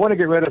 yes, you want to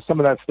get rid of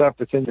some of that stuff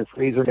that's in your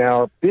freezer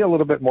now. Be a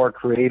little bit more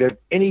creative.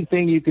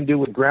 Anything you can do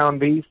with ground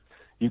beef,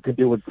 you can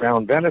do with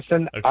ground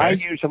venison. Okay. I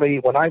usually,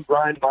 when I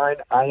grind mine,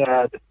 I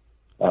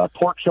add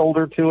pork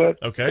shoulder to it.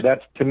 Okay.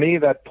 To me,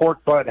 that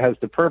pork butt has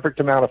the perfect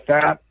amount of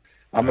fat.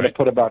 I'm going to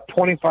put about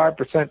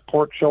 25%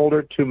 pork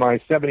shoulder to my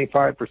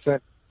 75%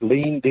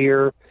 lean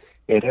deer,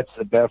 and it's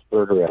the best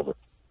burger ever.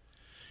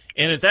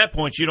 And at that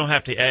point, you don't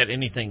have to add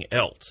anything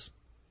else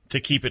to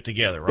keep it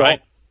together,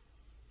 right?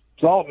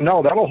 Salt,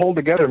 no, that'll hold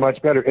together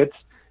much better.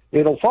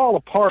 It'll fall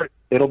apart.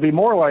 It'll be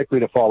more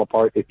likely to fall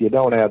apart if you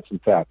don't add some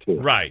fat to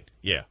it. Right,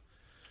 yeah.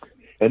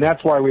 And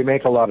that's why we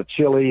make a lot of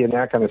chili and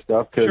that kind of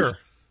stuff, because Sure.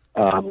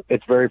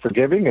 It's very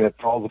forgiving and it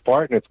falls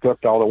apart and it's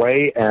cooked all the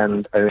way.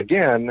 And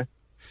again,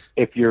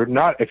 if you're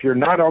not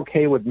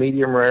okay with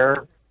medium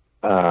rare,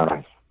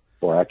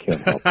 boy, I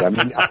can't help it. I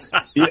mean,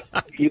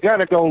 you got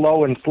to go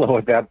low and slow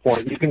at that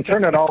point. You can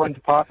turn it all into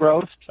pot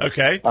roast.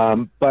 Okay.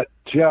 But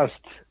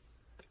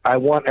I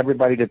want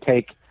everybody to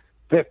take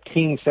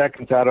 15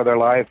 seconds out of their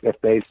life if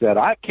they said,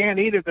 I can't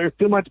eat it, there's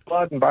too much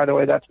blood. And by the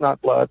way, that's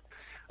not blood.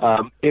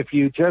 If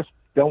you just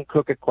don't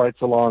cook it quite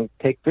so long,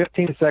 take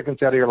 15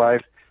 seconds out of your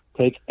life,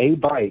 take a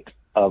bite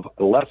of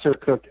lesser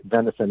cooked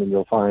venison, and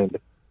you'll find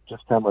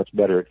just how much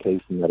better it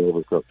tastes than that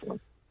overcooked one.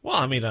 Well,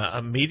 I mean,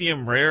 a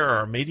medium rare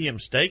or a medium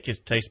steak,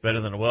 it tastes better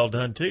than a well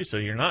done too. So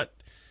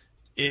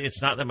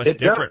it's not that much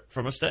different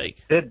from a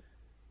steak.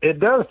 It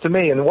does to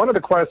me. And one of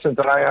the questions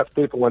that I ask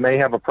people when they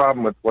have a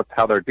problem with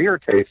how their deer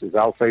tastes is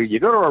I'll say, you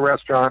go to a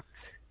restaurant,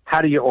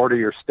 how do you order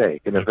your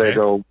steak? And if they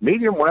go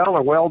medium well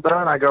or well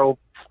done, I go,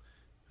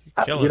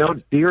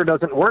 deer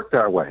doesn't work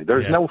that way.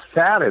 There's no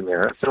fat in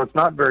there, so it's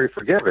not very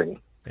forgiving.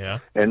 Yeah.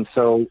 And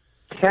so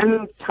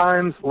 10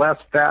 times less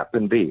fat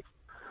than beef.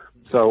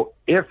 So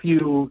if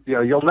you'll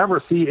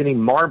never see any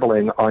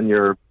marbling on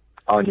your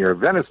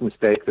venison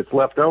steak that's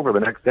left over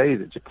the next day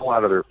that you pull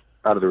out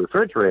of the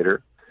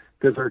refrigerator,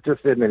 because there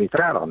just isn't any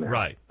fat on there.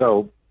 Right.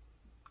 So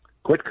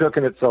quit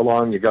cooking it so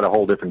long, you got a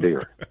whole different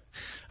deer.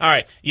 All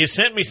right. You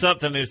sent me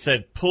something that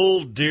said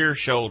pulled deer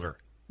shoulder.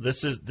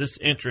 This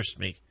interests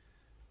me.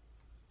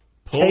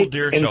 Pulled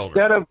deer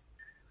shoulder.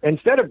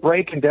 Instead of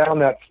breaking down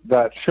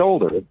that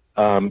shoulder,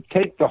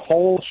 take the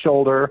whole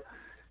shoulder,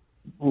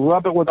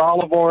 rub it with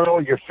olive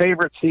oil, your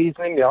favorite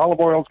seasoning. The olive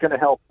oil is going to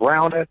help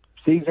brown it.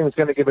 Seasoning is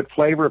going to give it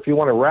flavor. If you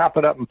want to wrap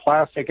it up in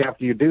plastic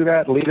after you do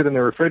that, leave it in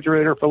the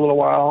refrigerator for a little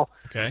while.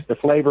 Okay. The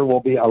flavor will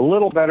be a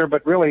little better,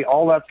 but really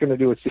all that's going to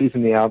do is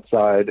season the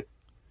outside.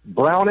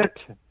 Brown it,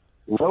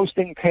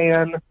 roasting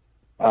pan,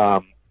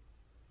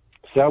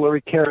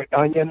 celery, carrot,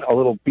 onion, a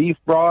little beef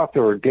broth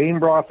or game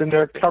broth in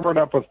there, cover it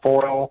up with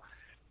foil,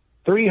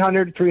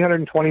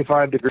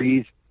 325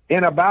 degrees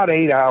in about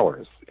 8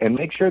 hours. And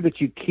make sure that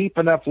you keep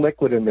enough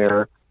liquid in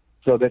there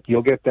so that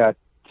you'll get that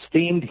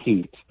steamed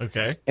heat.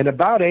 Okay. In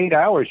about 8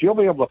 hours, you'll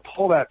be able to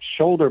pull that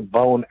shoulder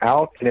bone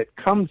out, and it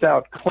comes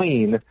out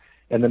clean,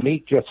 and the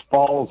meat just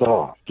falls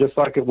off, just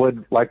like it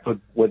would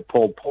with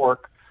pulled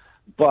pork.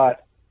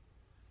 But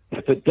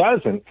if it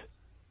doesn't,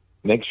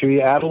 make sure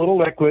you add a little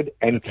liquid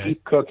and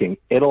keep cooking.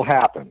 It'll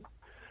happen.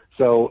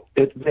 So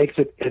it makes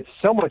it's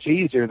so much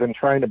easier than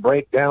trying to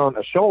break down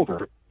a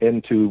shoulder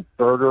into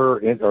burger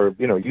or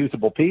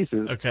usable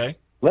pieces. Okay.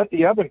 Let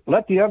the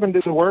oven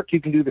do the work. You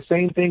can do the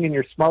same thing in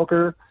your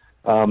smoker.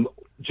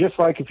 Just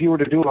like if you were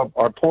to do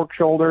a pork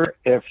shoulder,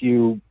 if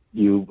you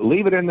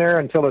leave it in there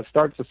until it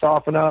starts to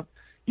soften up,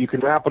 you can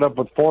wrap it up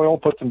with foil,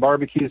 put some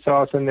barbecue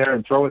sauce in there,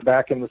 and throw it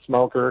back in the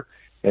smoker,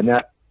 and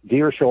that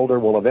deer shoulder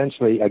will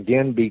eventually,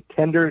 again, be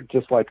tender,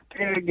 just like a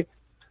pig.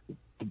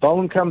 The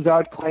bone comes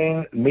out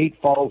clean, meat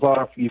falls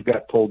off, you've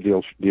got pulled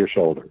deer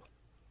shoulder.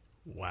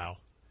 Wow.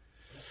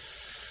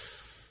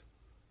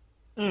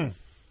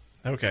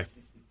 Okay.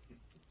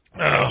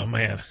 Oh,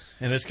 man.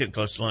 And it's getting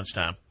close to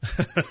lunchtime.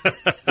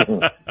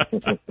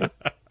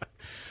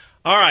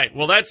 All right.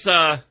 Well, that's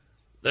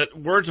that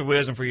words of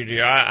wisdom for you,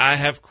 dear. I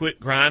have quit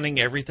grinding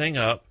everything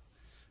up.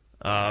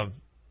 I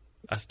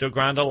still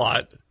grind a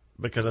lot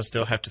because I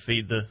still have to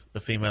feed the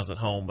females at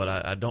home, but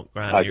I don't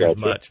grind near as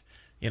much.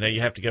 You know,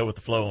 you have to go with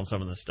the flow on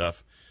some of this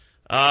stuff.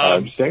 I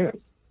understand.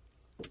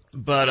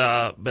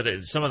 But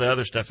some of the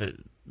other stuff that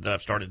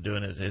I've started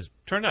doing has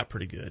turned out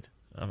pretty good.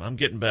 I'm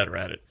getting better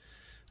at it.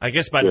 I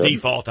guess by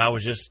default, I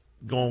was just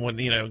going with,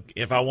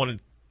 if I wanted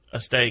a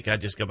steak,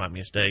 I'd just go buy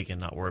me a steak and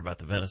not worry about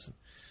the venison.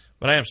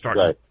 But I'm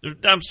starting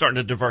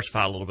to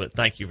diversify a little bit.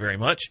 Thank you very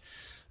much.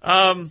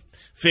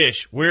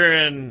 Fish, we're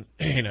in,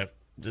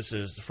 this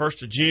is the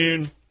 1st of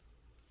June.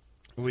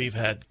 We've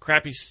had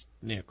crappie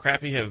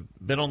have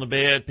been on the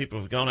bed. People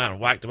have gone out and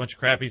whacked a bunch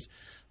of crappies.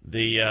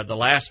 The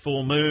last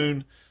full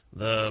moon,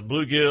 the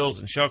bluegills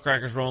and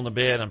shellcrackers were on the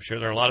bed. I'm sure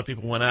there are a lot of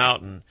people went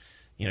out and,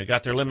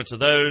 got their limits of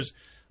those.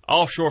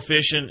 Offshore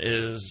fishing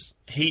is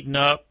heating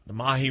up. The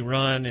mahi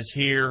run is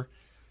here.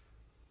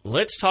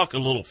 Let's talk a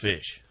little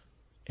fish.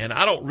 And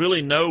I don't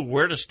really know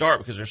where to start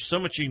because there's so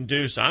much you can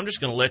do. So I'm just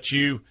going to let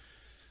you,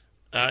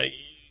 all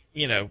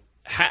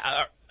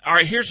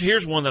right,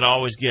 here's one that I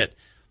always get.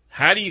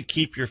 How do you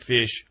keep your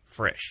fish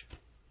fresh?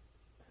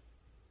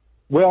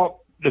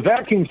 Well, the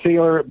vacuum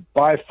sealer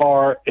by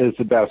far is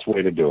the best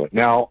way to do it.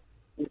 Now,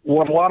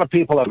 what a lot of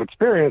people have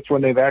experienced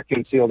when they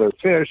vacuum seal their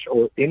fish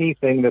or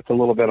anything that's a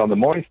little bit on the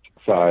moist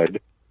side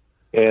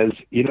is,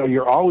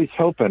 you're always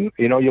hoping,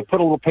 you put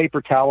a little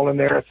paper towel in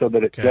there so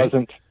that it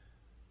doesn't,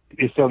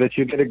 so that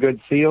you get a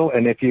good seal.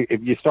 And if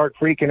you start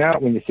freaking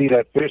out when you see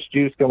that fish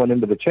juice going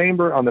into the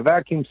chamber on the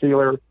vacuum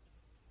sealer,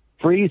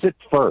 freeze it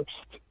first.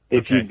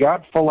 If you've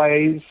got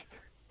fillets,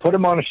 put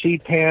them on a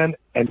sheet pan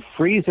and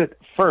freeze it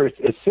first.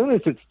 As soon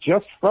as it's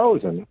just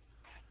frozen,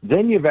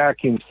 then you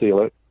vacuum seal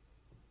it,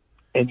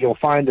 and you'll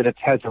find that it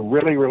has a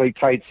really, really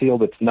tight seal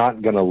that's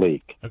not going to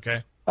leak.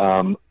 Okay.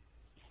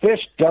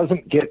 Fish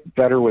doesn't get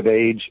better with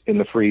age in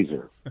the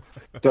freezer.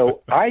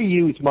 So I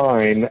use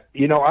mine.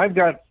 I've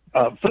got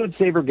Food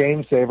Saver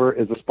Game Saver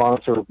is a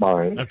sponsor of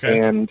mine. Okay.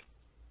 And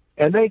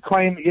they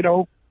claim,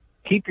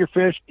 keep your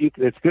fish.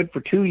 It's good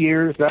for 2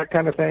 years, that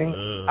kind of thing.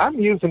 I'm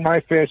using my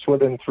fish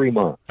within 3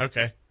 months.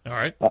 Okay. All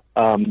right.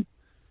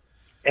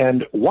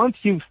 And once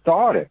you've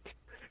thawed it,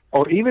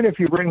 or even if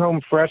you bring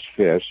home fresh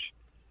fish,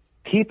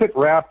 keep it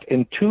wrapped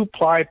in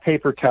 2-ply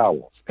paper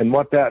towels. And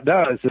what that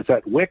does is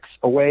that wicks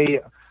away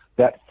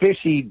that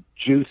fishy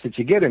juice that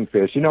you get in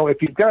fish.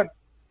 If you've got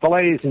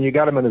fillets and you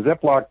got them in a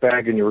Ziploc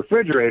bag in your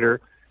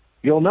refrigerator,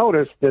 you'll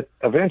notice that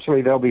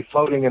eventually they'll be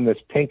floating in this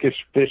pinkish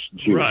fish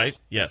juice. Right,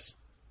 yes.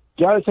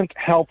 Doesn't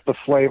help the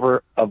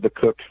flavor of the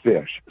cooked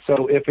fish.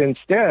 So if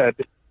instead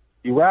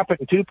you wrap it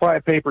in 2-ply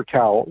paper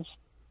towels,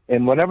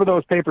 and whenever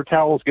those paper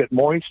towels get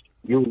moist,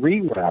 you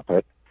re-wrap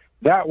it.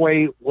 That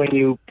way, when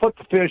you put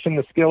the fish in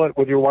the skillet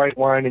with your white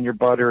wine and your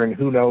butter and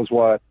who knows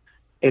what,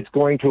 it's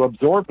going to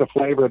absorb the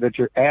flavor that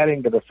you're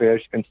adding to the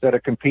fish instead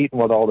of competing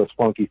with all this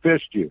funky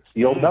fish juice.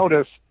 You'll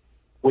notice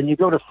when you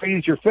go to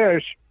freeze your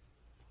fish,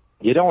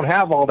 you don't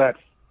have all that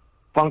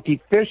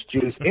funky fish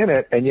juice in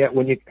it, and yet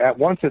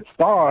once it's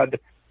thawed,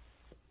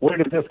 where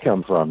did this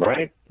come from,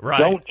 right? Right.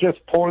 Don't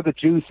just pour the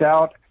juice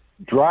out.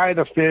 Dry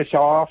the fish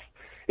off.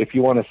 If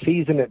you want to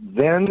season it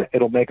then,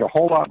 it'll make a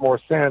whole lot more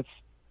sense,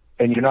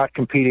 and you're not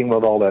competing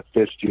with all that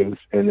fish juice.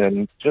 And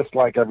then, just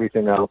like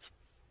everything else,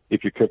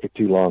 if you cook it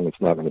too long,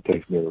 it's not going to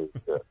taste nearly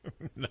as good.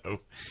 No.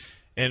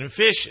 And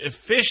fish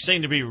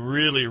seem to be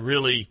really,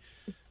 really,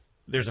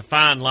 there's a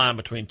fine line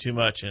between too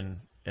much and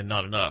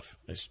not enough.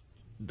 It's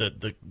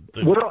the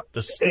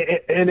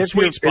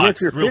sweet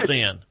spot's real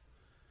thin.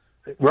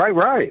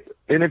 Right.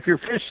 And if your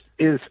fish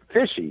is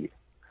fishy,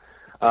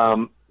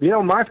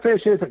 my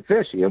fish isn't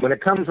fishy. And when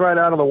it comes right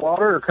out of the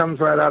water or comes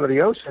right out of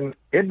the ocean,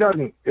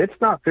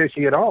 it's not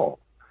fishy at all.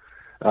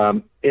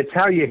 It's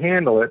how you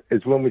handle it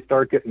is when we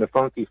start getting the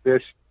funky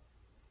fish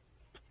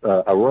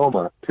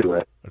aroma to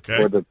it,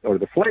 or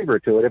the flavor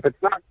to it. If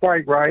it's not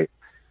quite right,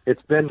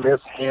 it's been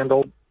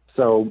mishandled.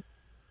 So,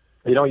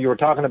 you were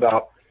talking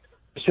about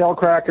shell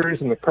crackers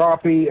and the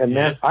crappie, and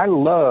then I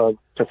love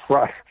to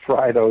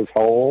fry those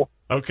whole.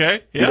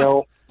 Okay.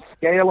 Yeah.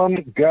 Scale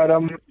them, gut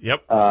them.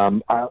 Yep.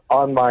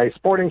 On my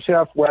Sporting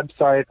Chef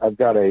website, I've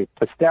got a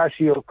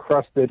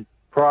pistachio-crusted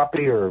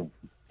crappie or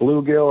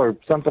bluegill or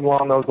something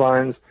along those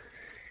lines,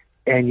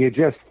 and you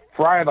just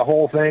fry the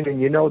whole thing,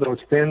 and those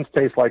fins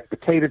taste like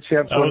potato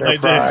chips when they're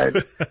fried,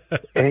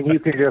 and you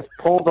can just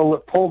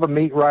pull the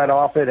meat right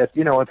off it. It's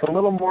it's a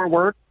little more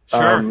work.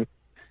 Sure.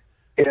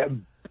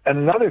 And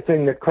another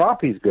thing that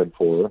crappie's good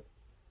for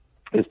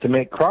is to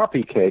make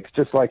crappie cakes,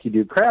 just like you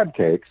do crab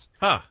cakes.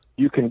 Huh.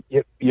 You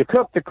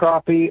cook the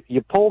crappie,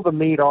 you pull the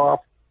meat off,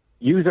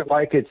 use it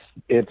like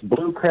it's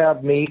blue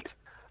crab meat.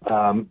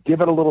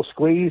 Give it a little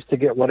squeeze to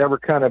get whatever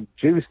kind of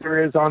juice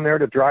there is on there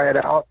to dry it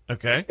out.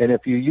 Okay. And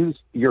if you use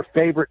your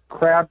favorite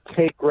crab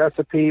cake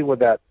recipe with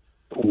that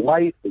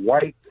light,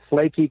 white,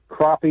 flaky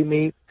crappie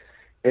meat,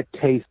 it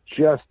tastes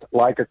just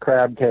like a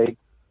crab cake.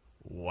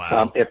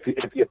 Wow. If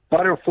you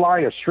butterfly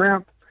a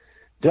shrimp,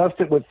 dust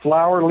it with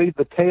flour, leave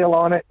the tail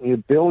on it, and you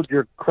build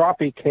your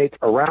crappie cake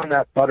around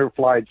that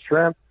butterflied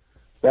shrimp.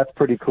 That's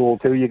pretty cool,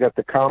 too. You got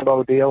the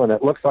combo deal, and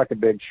it looks like a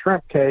big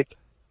shrimp cake,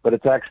 but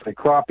it's actually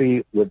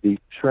crappie with the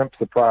shrimp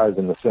surprise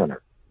in the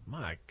center.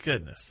 My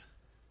goodness.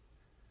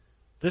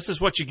 This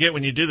is what you get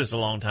when you do this a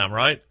long time,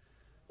 right?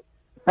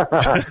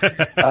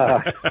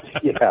 Yeah,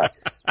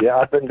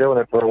 I've been doing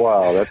it for a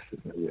while.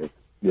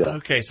 Yeah.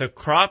 Okay, so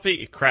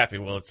crappie,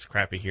 well, it's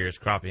crappie here. It's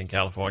crappie in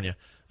California.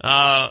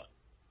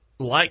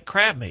 Like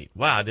crab meat.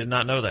 Wow, I did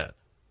not know that.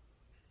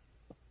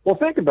 Well,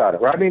 think about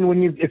it. Right? I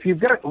mean, if you've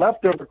got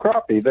leftover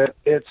crappie, that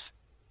it's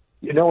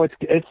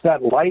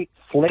that light,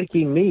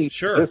 flaky meat.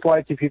 Sure. Just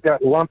like if you've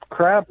got lump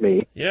crab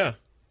meat. Yeah.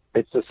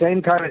 It's the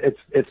same kind of.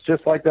 It's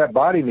just like that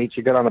body meat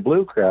you get on a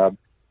blue crab,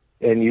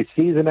 and you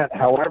season it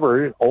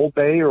however, Old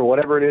Bay or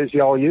whatever it is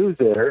y'all use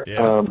there.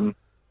 Yeah.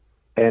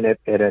 And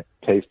it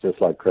tastes just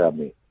like crab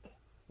meat.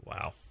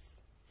 Wow.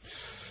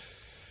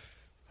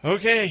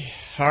 Okay.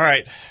 All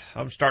right.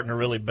 I'm starting to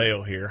really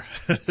bail here.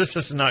 This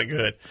is not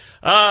good.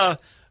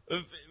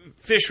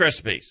 Fish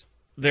recipes.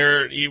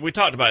 We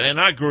talked about it, and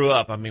I grew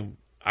up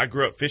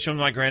fishing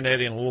with my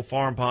granddaddy in a little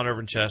farm pond over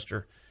in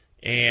Chester,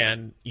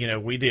 and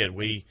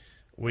he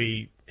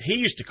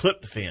used to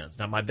clip the fins.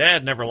 Now my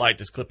dad never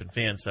liked us clipping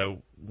fins,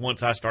 so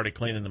once I started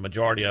cleaning the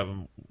majority of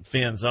them,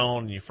 fins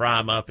on, and you fry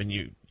them up, and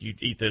you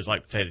eat those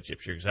like potato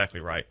chips. You're exactly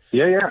right.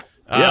 Yeah.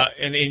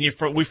 And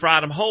we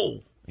fried them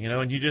whole,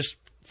 and you just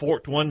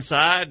fork to one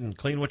side and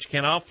clean what you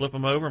can off, flip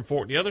them over and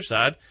fork the other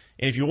side.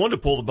 And if you wanted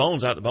to pull the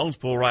bones out, the bones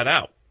pull right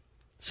out.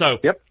 So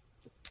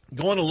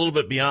going a little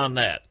bit beyond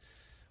that,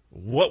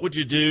 what would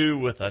you do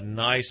with a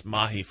nice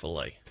mahi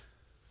fillet?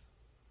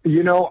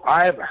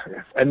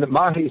 And the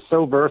mahi's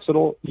so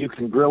versatile. You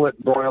can grill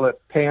it, broil it,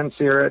 pan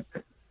sear it.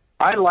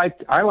 I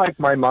like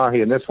my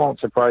mahi, and this won't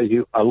surprise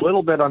you, a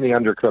little bit on the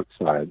undercooked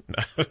side.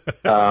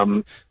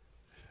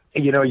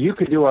 You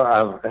could do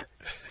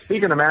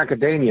speaking of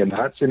macadamia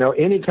nuts,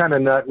 any kind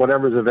of nut,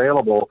 whatever's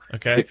available.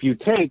 Okay. If you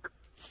take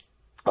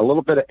a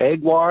little bit of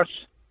egg wash,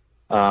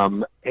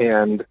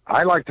 and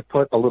I like to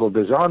put a little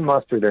Dijon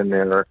mustard in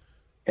there,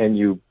 and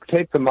you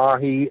take the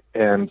mahi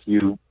and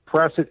you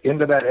press it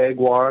into that egg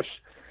wash.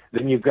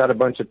 Then you've got a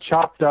bunch of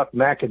chopped up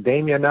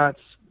macadamia nuts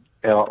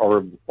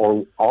or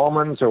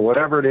almonds or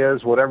whatever it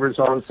is, whatever's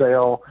on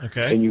sale.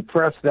 Okay. And you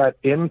press that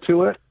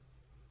into it,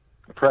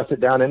 press it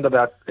down into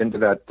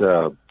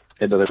the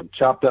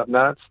chopped up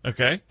nuts.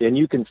 Okay. And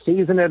you can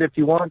season it if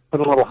you want, put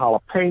a little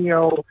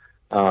jalapeno,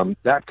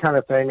 that kind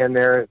of thing in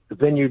there.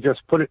 Then you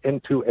just put it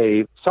into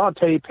a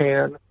saute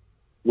pan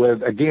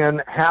with,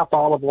 again, half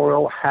olive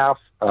oil, half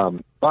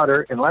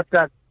butter, and let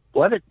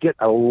it get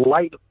a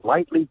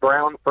lightly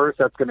brown first.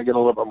 That's going to get a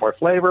little bit more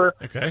flavor.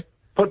 Okay.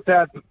 Put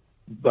that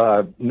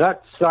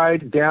nut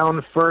side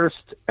down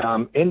first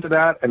into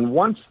that, and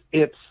once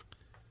the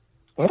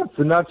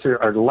nuts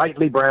are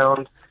lightly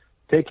browned,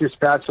 take your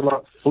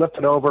spatula, flip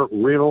it over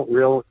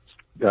real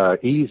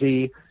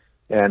easy,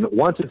 and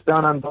once it's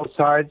done on both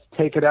sides,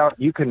 take it out.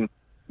 You can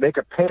make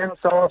a pan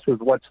sauce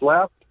with what's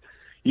left.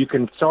 You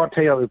can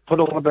put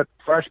a little bit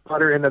fresh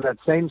butter into that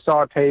same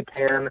saute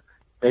pan,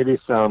 maybe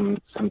some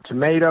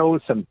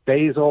tomatoes, some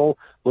basil,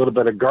 a little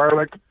bit of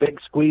garlic, big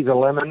squeeze of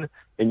lemon,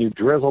 and you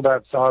drizzle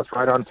that sauce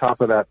right on top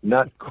of that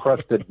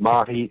nut-crusted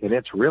mahi, and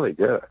it's really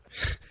good.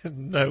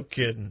 No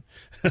kidding.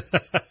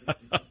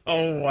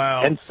 Oh,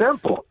 wow. And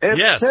simple.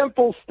 It's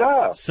simple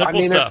stuff.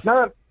 Simple stuff.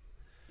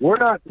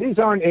 These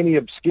aren't any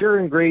obscure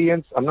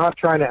ingredients. I'm not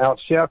trying to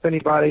out-chef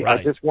anybody.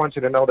 Right. I just want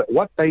you to know that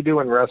what they do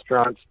in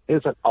restaurants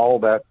isn't all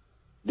that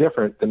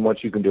different than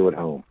what you can do at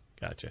home.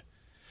 Gotcha.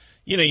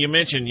 You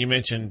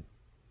mentioned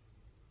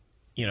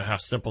how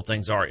simple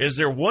things are. Is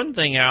there one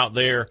thing out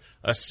there,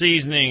 a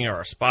seasoning or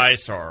a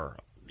spice or,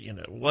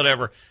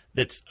 whatever,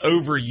 that's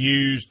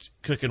overused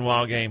cooking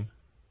wild game?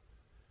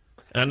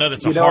 And I know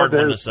that's a hard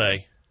one to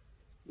say.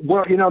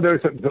 Well,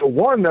 there's the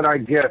one that I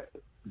get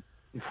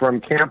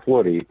from Camp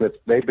Woody that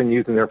they've been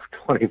using there for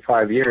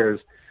 25 years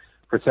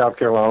for South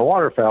Carolina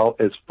waterfowl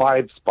is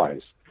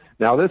 5-spice.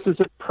 Now, this is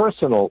a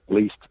personal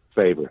least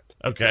favorite.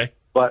 Okay.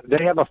 But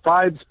they have a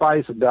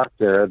 5-spice duck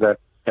there that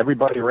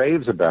everybody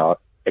raves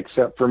about,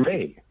 except for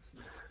me.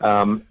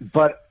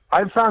 But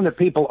I've found that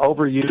people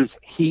overuse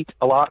heat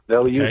a lot.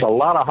 They'll use a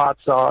lot of hot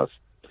sauce.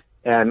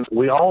 And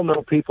we all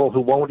know people who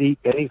won't eat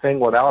anything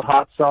without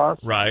hot sauce.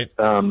 Right.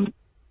 And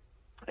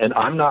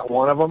I'm not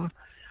one of them.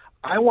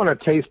 I want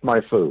to taste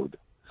my food.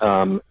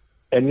 And,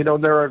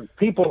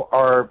 people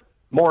are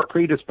more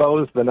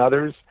predisposed than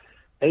others.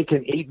 They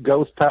can eat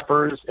ghost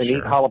peppers and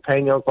eat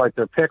jalapenos like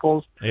they're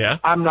pickles. Yeah.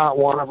 I'm not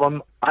one of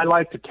them. I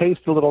like to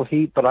taste a little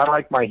heat, but I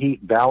like my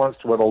heat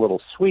balanced with a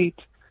little sweet.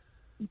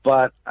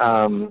 But,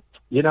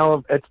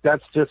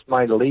 that's just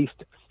my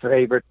least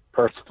favorite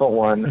personal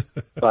one.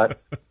 But,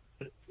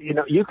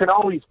 you can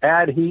always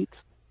add heat.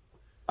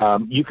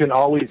 You can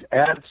always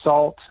add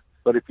salt.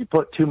 But if you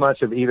put too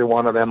much of either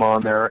one of them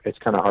on there, it's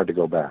kind of hard to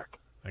go back.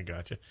 I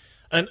gotcha.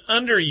 An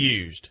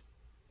underused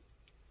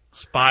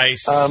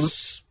spice,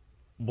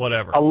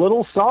 whatever. A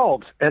little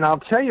salt. And I'll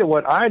tell you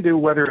what I do,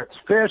 whether it's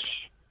fish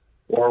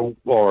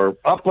or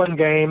upland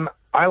game,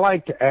 I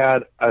like to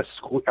add a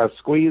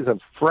squeeze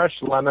of fresh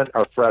lemon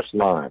or fresh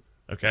lime.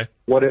 Okay.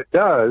 What it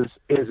does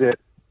is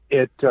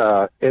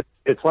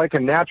it's like a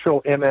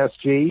natural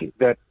MSG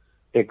that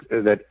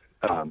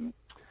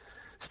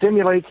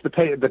stimulates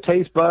the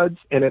taste buds,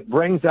 and it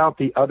brings out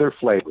the other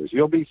flavors.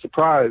 You'll be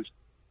surprised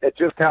at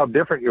just how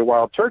different your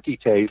wild turkey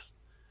tastes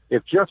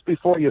if just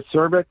before you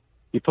serve it,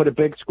 you put a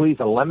big squeeze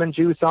of lemon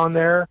juice on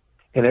there,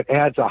 and it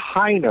adds a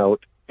high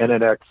note, and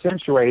it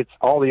accentuates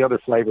all the other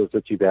flavors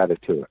that you've added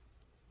to it.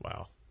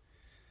 Wow.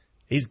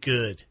 He's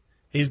good.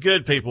 He's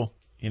good, people.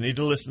 You need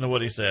to listen to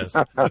what he says.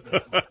 No,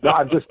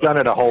 I've just done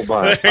it a whole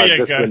bunch. There you I've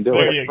just go. been doing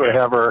There you it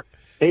forever.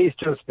 He's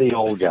just the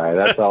old guy.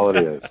 That's all it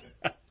is.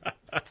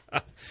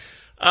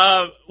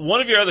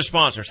 One of your other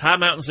sponsors, High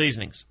Mountain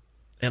Seasonings,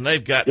 and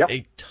they've got Yep.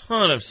 a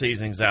ton of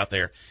seasonings out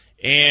there.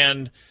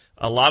 And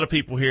a lot of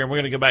people here, and we're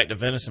going to go back to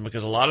venison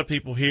because a lot of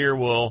people here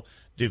will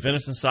do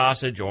venison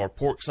sausage or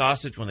pork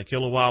sausage when they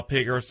kill a wild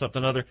pig or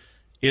something other.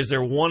 Is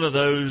there one of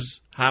those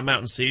High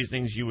Mountain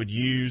seasonings you would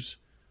use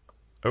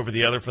over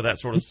the other for that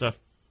sort of stuff?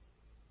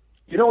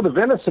 You know, the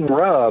venison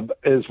rub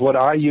is what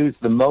I use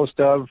the most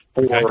of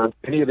for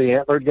any of the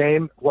antlered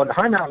game. What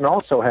High Mountain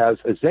also has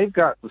is they've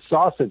got the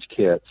sausage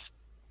kits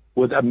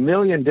with a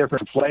million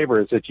different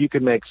flavors that you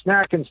can make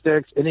snack and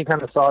sticks, any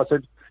kind of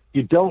sausage.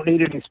 You don't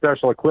need any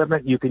special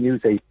equipment. You can use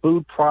a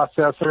food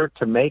processor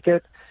to make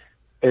it.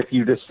 If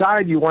you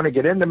decide you want to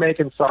get into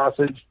making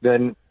sausage,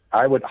 then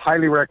I would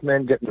highly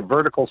recommend getting a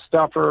vertical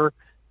stuffer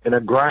and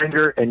a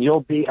grinder, and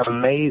you'll be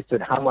amazed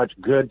at how much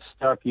good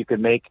stuff you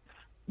can make.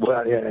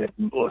 Well,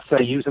 let's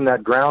say using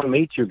that ground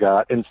meat you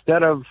got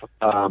instead of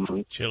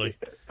chili.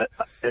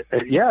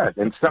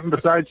 And something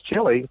besides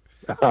chili.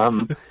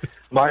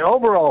 My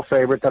overall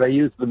favorite that I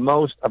use the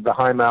most of the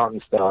High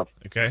Mountain stuff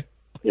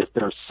is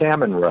their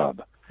salmon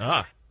rub.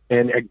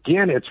 And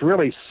again, it's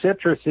really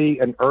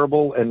citrusy and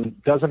herbal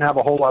and doesn't have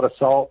a whole lot of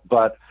salt,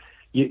 but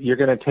you're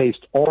going to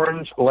taste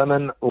orange,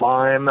 lemon,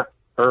 lime,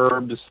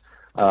 herbs,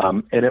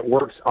 and it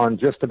works on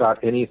just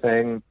about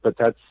anything. But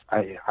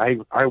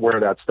I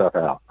wear that stuff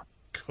out.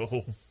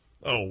 Cool.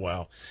 Oh,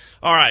 wow.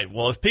 All right.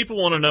 Well, if people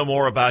want to know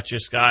more about you,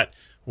 Scott,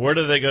 where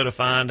do they go to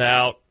find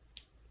out?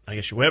 I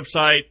guess your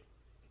website,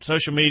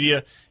 social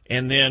media,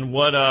 and then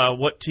what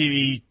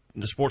TV,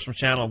 the Sportsman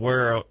Channel,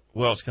 where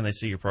else can they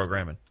see your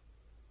programming?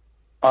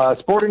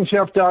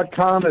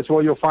 SportingChef.com is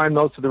where you'll find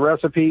most of the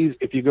recipes.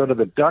 If you go to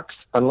the Ducks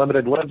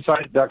Unlimited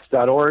website,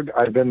 ducks.org,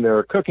 I've been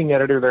their cooking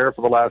editor there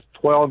for the last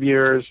 12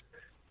 years.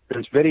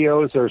 There's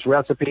videos, there's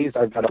recipes.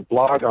 I've got a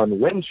blog on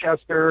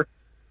Winchester.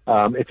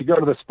 If you go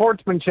to the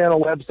Sportsman Channel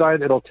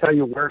website, it'll tell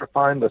you where to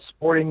find the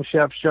Sporting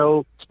Chef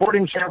show.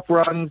 Sporting Chef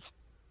runs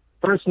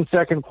first and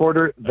second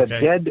quarter, the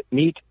Dead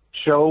Meat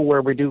show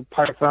where we do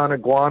python,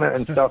 iguana,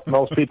 and stuff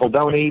most people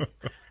don't eat.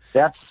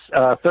 That's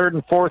third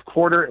and fourth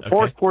quarter.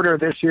 Fourth quarter of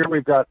this year,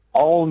 we've got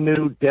all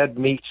new dead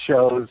meat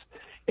shows,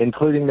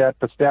 including that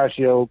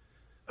pistachio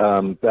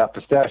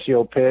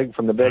pig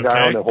from the Big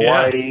Island of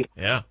Hawaii.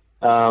 Yeah.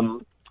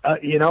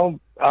 You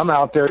know, I'm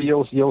out there.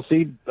 You'll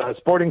see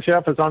Sporting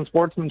Chef is on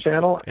Sportsman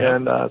Channel,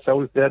 and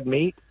so is Dead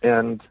Meat.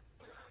 And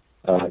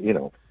you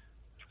know,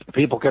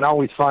 people can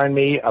always find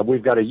me.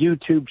 We've got a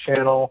YouTube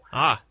channel.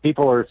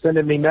 People are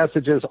sending me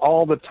messages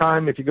all the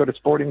time. If you go to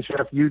Sporting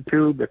Chef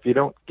YouTube, if you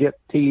don't get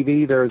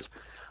TV, there's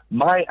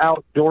My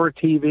Outdoor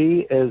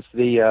TV is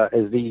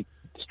the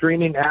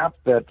streaming app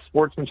that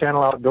Sportsman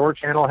Channel Outdoor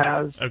Channel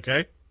has.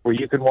 Where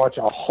you can watch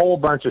a whole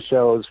bunch of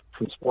shows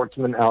from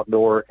Sportsman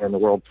Outdoor and the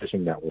World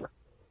Fishing Network.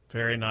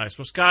 Very nice.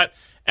 Well, Scott,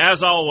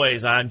 as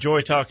always, I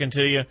enjoy talking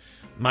to you.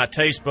 My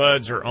taste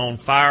buds are on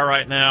fire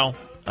right now.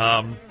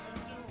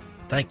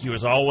 Thank you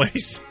as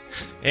always.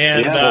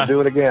 And we'll do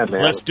it again,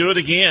 man. Let's do it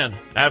again.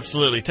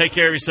 Absolutely. Take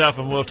care of yourself,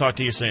 and we'll talk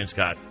to you soon,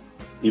 Scott.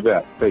 You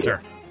bet. Yes,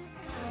 sir.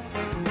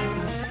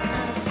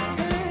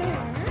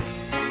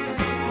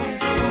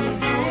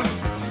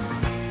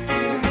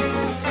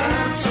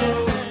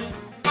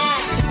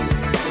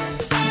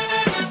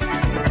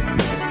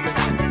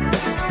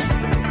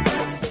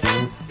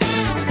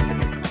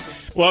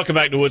 Welcome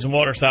back to Woods and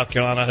Water, South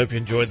Carolina. I hope you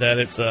enjoyed that.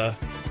 It's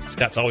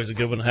Scott's always a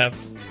good one to have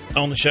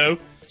on the show.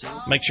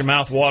 Makes your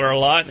mouth water a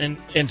lot, and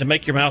to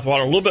make your mouth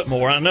water a little bit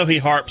more, I know he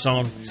harps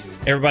on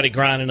everybody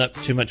grinding up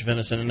too much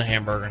venison in the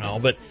hamburger and all,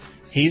 but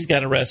he's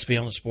got a recipe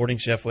on the Sporting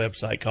Chef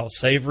website called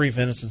Savory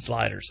Venison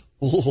Sliders.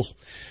 Ooh.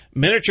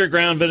 Miniature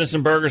ground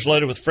venison burgers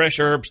loaded with fresh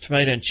herbs,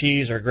 tomato, and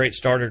cheese are a great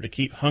starter to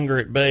keep hunger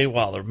at bay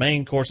while the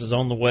main course is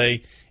on the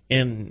way.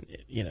 In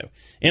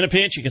a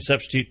pinch, you can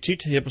substitute 2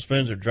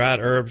 tablespoons of dried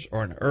herbs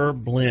or an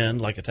herb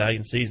blend like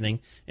Italian seasoning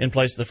in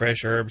place of the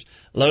fresh herbs.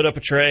 Load up a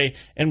tray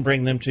and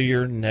bring them to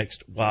your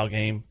next wild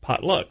game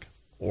potluck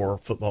or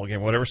football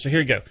game, whatever. So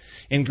here you go.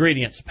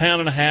 Ingredients: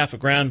 1.5 pounds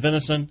of ground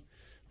venison,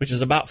 which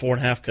is about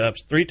 4.5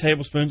 cups, 3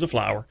 tablespoons of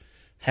flour,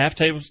 half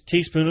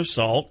teaspoon of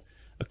salt,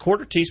 a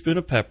 1/4 teaspoon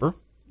of pepper,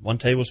 1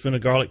 tablespoon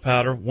of garlic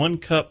powder, 1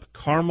 cup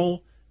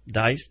caramel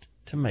diced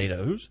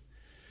tomatoes,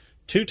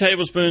 2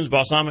 tablespoons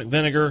balsamic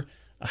vinegar,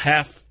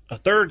 a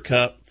third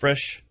cup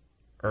fresh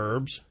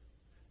herbs,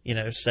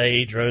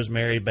 sage,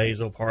 rosemary,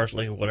 basil,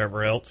 parsley,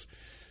 whatever else.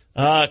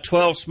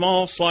 12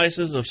 small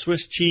slices of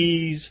Swiss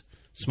cheese,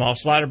 small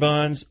slider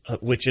buns,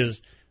 which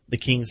is the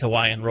King's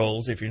Hawaiian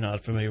rolls, if you're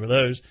not familiar with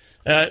those.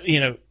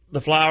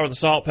 The flour, the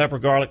salt, pepper,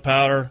 garlic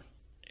powder,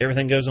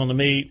 everything goes on the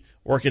meat.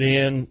 Work it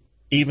in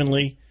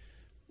evenly.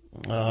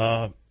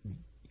 That'll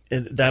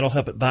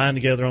help it bind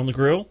together on the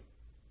grill.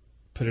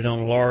 Put it on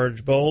a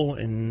large bowl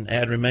and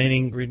add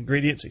remaining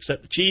ingredients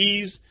except the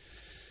cheese.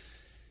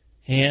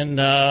 And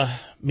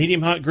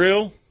medium hot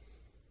grill.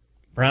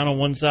 Brown on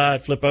one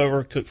side, flip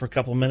over, cook for a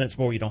couple of minutes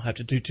more. You don't have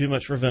to do too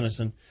much for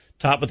venison.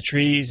 Top with the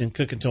cheese and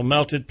cook until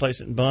melted.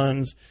 Place it in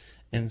buns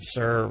and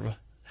serve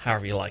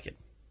however you like it.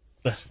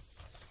 Ugh.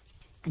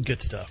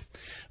 Good stuff.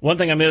 One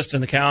thing I missed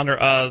in the calendar,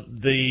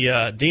 the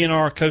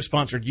DNR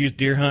co-sponsored youth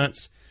deer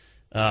hunts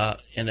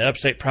in the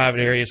upstate private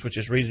areas, which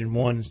is Region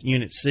 1,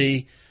 Unit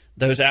C.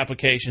 Those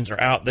applications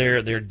are out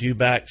there. They're due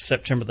back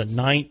September the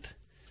 9th.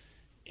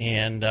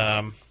 And,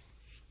 I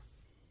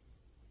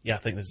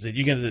think this is it.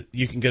 You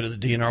can go to the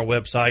DNR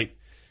website.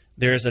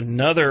 There's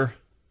another,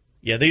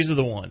 these are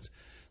the ones.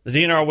 The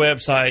DNR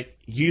website,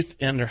 youth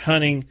and their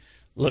hunting,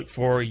 look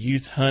for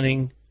youth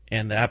hunting,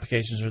 and the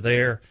applications are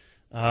there.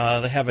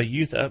 They have a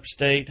youth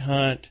upstate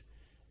hunt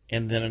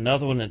and then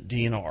another one at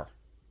DNR.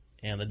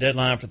 And the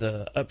deadline for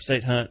the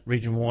upstate hunt,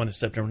 Region 1, is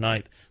September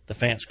 9th. The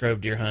Fants Grove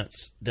deer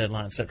hunts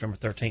deadline is September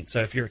 13th. So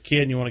if you're a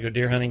kid and you want to go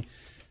deer hunting,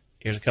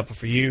 here's a couple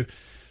for you.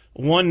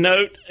 One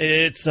note,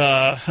 it's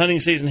hunting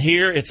season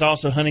here. It's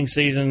also hunting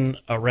season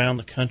around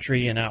the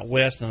country and out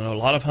west. And a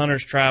lot of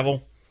hunters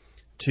travel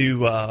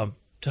to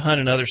hunt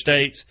in other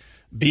states.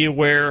 Be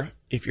aware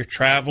if you're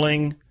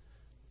traveling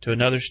to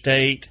another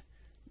state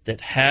that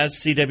has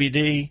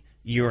CWD,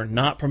 you are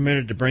not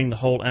permitted to bring the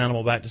whole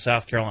animal back to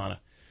South Carolina.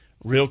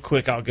 Real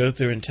quick, I'll go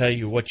through and tell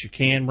you what you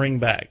can bring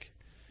back.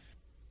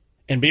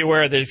 And be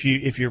aware that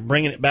if you're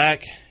bringing it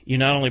back, you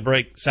not only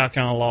break South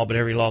Carolina law, but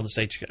every law in the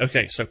state.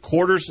 Okay, so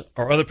quarters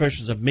or other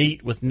portions of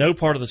meat with no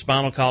part of the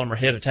spinal column or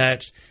head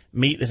attached,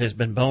 meat that has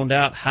been boned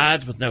out,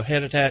 hides with no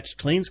head attached,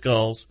 clean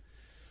skulls,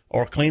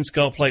 or clean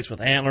skull plates with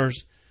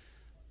antlers.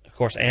 Of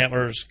course,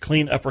 antlers,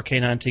 clean upper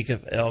canine teeth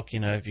of elk.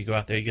 If you go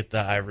out there, you get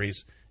the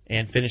ivories,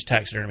 and finished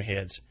taxidermy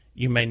heads.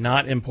 You may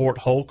not import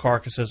whole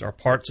carcasses or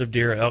parts of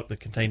deer or elk that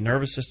contain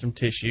nervous system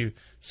tissue,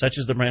 such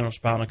as the brain or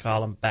spinal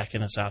column, back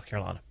into South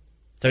Carolina.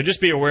 So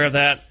just be aware of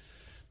that.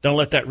 Don't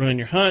let that ruin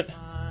your hunt,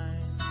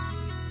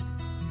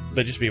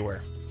 but just be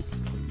aware.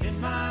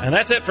 And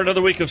that's it for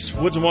another week of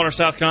Woods and Water,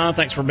 South Carolina.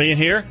 Thanks for being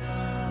here.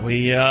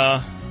 We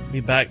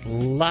be back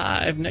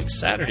live next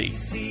Saturday,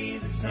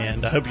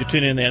 and I hope you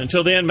tune in then.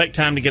 Until then, make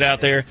time to get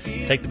out there,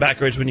 take the back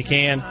roads when you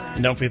can,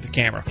 and don't forget the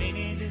camera.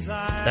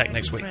 Back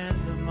next week.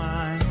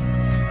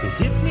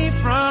 Hit me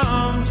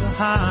from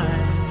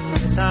behind,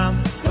 'cause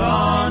I'm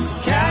gone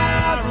to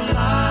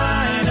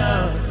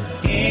Carolina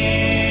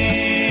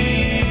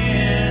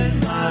in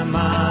my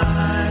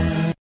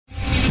mind.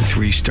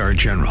 3-star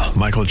General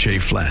Michael J.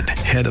 Flynn,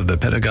 head of the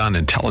Pentagon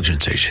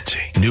Intelligence Agency,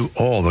 knew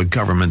all the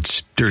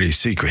government's dirty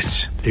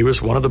secrets. He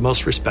was one of the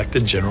most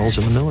respected generals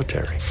in the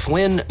military.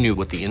 Flynn knew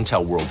what the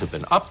intel world had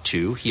been up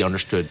to. He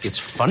understood its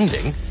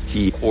funding.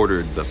 He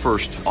ordered the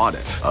first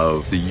audit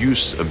of the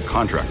use of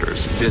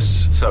contractors.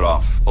 This set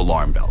off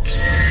alarm bells.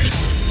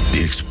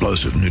 The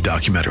explosive new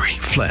documentary,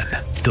 Flynn,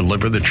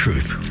 Deliver the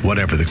Truth,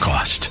 Whatever the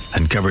Cost,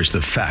 uncovers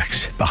the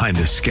facts behind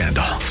this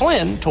scandal.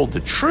 Flynn told the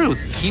truth.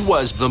 He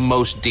was the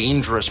most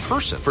dangerous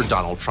person for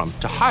Donald Trump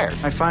to hire.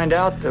 I find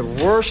out the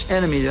worst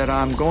enemy that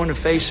I'm going to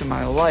face in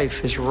my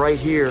life is right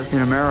here in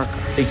America.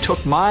 They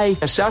took my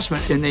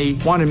assessment and they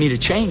wanted me to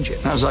change it.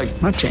 And I was like,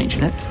 I'm not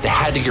changing it. They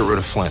had to get rid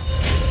of Flynn.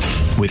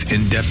 With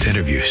in-depth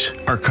interviews,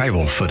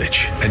 archival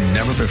footage, and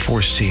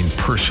never-before-seen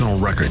personal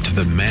records of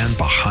the man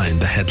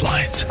behind the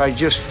headlines. I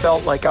just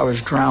felt like I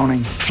was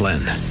drowning. Flynn,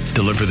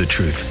 Deliver the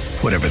Truth,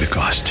 Whatever the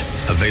Cost.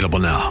 Available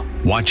now.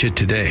 Watch it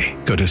today.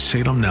 Go to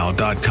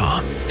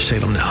salemnow.com.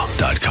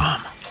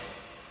 salemnow.com.